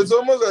 So it's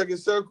almost like a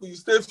circle. You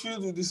stay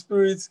filled with the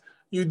Spirit,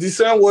 you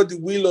discern what the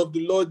will of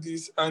the Lord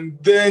is, and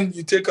then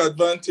you take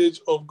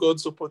advantage of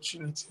God's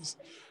opportunities.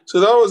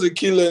 So that was a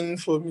key learning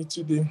for me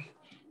today.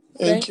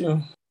 Thank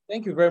you.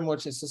 Thank you very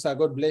much, Esosa.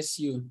 God bless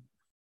you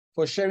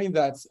for sharing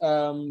that.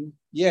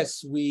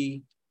 Yes,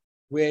 we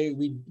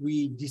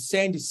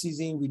discern the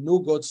season, we know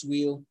God's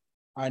will,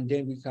 and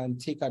then we can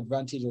take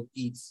advantage of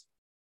it.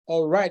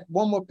 All right,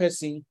 one more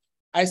person.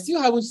 I still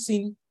haven't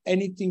seen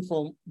anything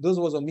from those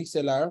of us on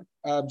Mixlr.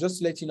 Just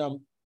to let you know, I'm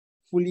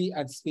fully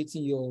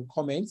anticipating your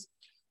comments.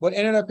 But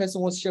another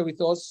person wants to share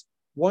with us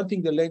one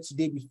thing they learned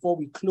today before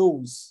we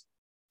close.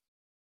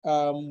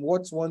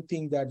 What's one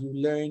thing that you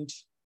learned,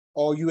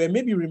 or you were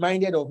maybe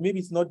reminded of? Maybe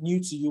it's not new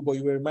to you, but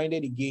you were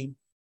reminded again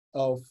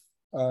of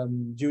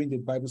during the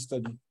Bible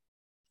study.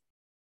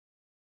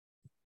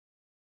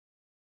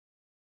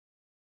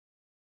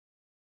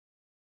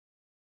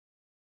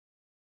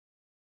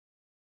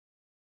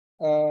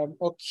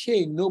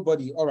 Okay,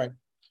 nobody. All right.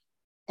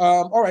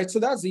 All right, so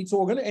that's it. So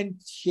we're going to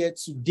end here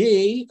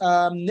today.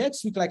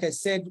 Next week, like I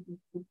said,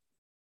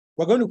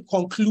 we're going to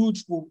conclude.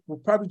 We'll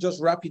probably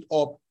just wrap it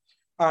up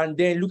and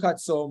then look at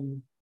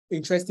some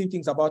interesting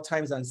things about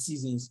times and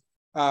seasons.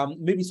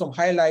 Maybe some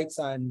highlights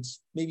and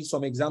maybe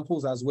some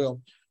examples as well.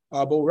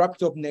 But we'll wrap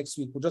it up next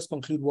week. We'll just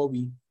conclude what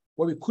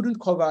we couldn't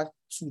cover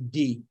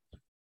today.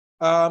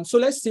 So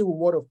let's say a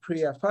word of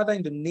prayer. Father,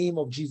 in the name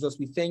of Jesus,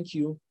 we thank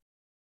you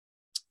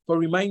for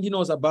reminding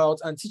us about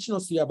and teaching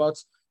us about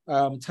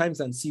times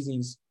and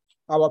seasons.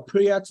 Our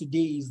prayer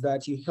today is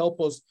that you help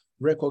us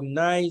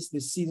recognize the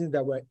season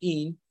that we're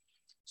in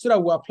so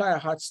that we apply our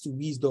hearts to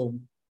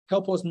wisdom.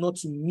 Help us not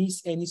to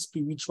miss any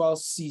spiritual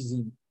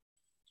season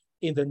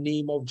in the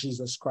name of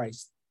Jesus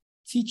Christ.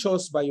 Teach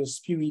us by your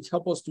Spirit.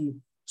 Help us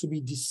to be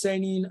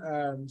discerning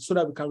so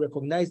that we can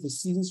recognize the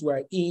seasons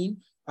we're in.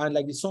 And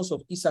like the sons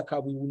of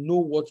Issachar, we will know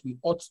what we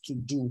ought to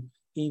do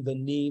in the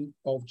name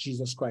of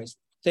Jesus Christ.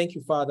 Thank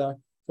you, Father,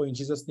 for in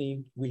Jesus'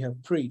 name we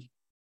have prayed.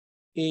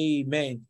 Amen.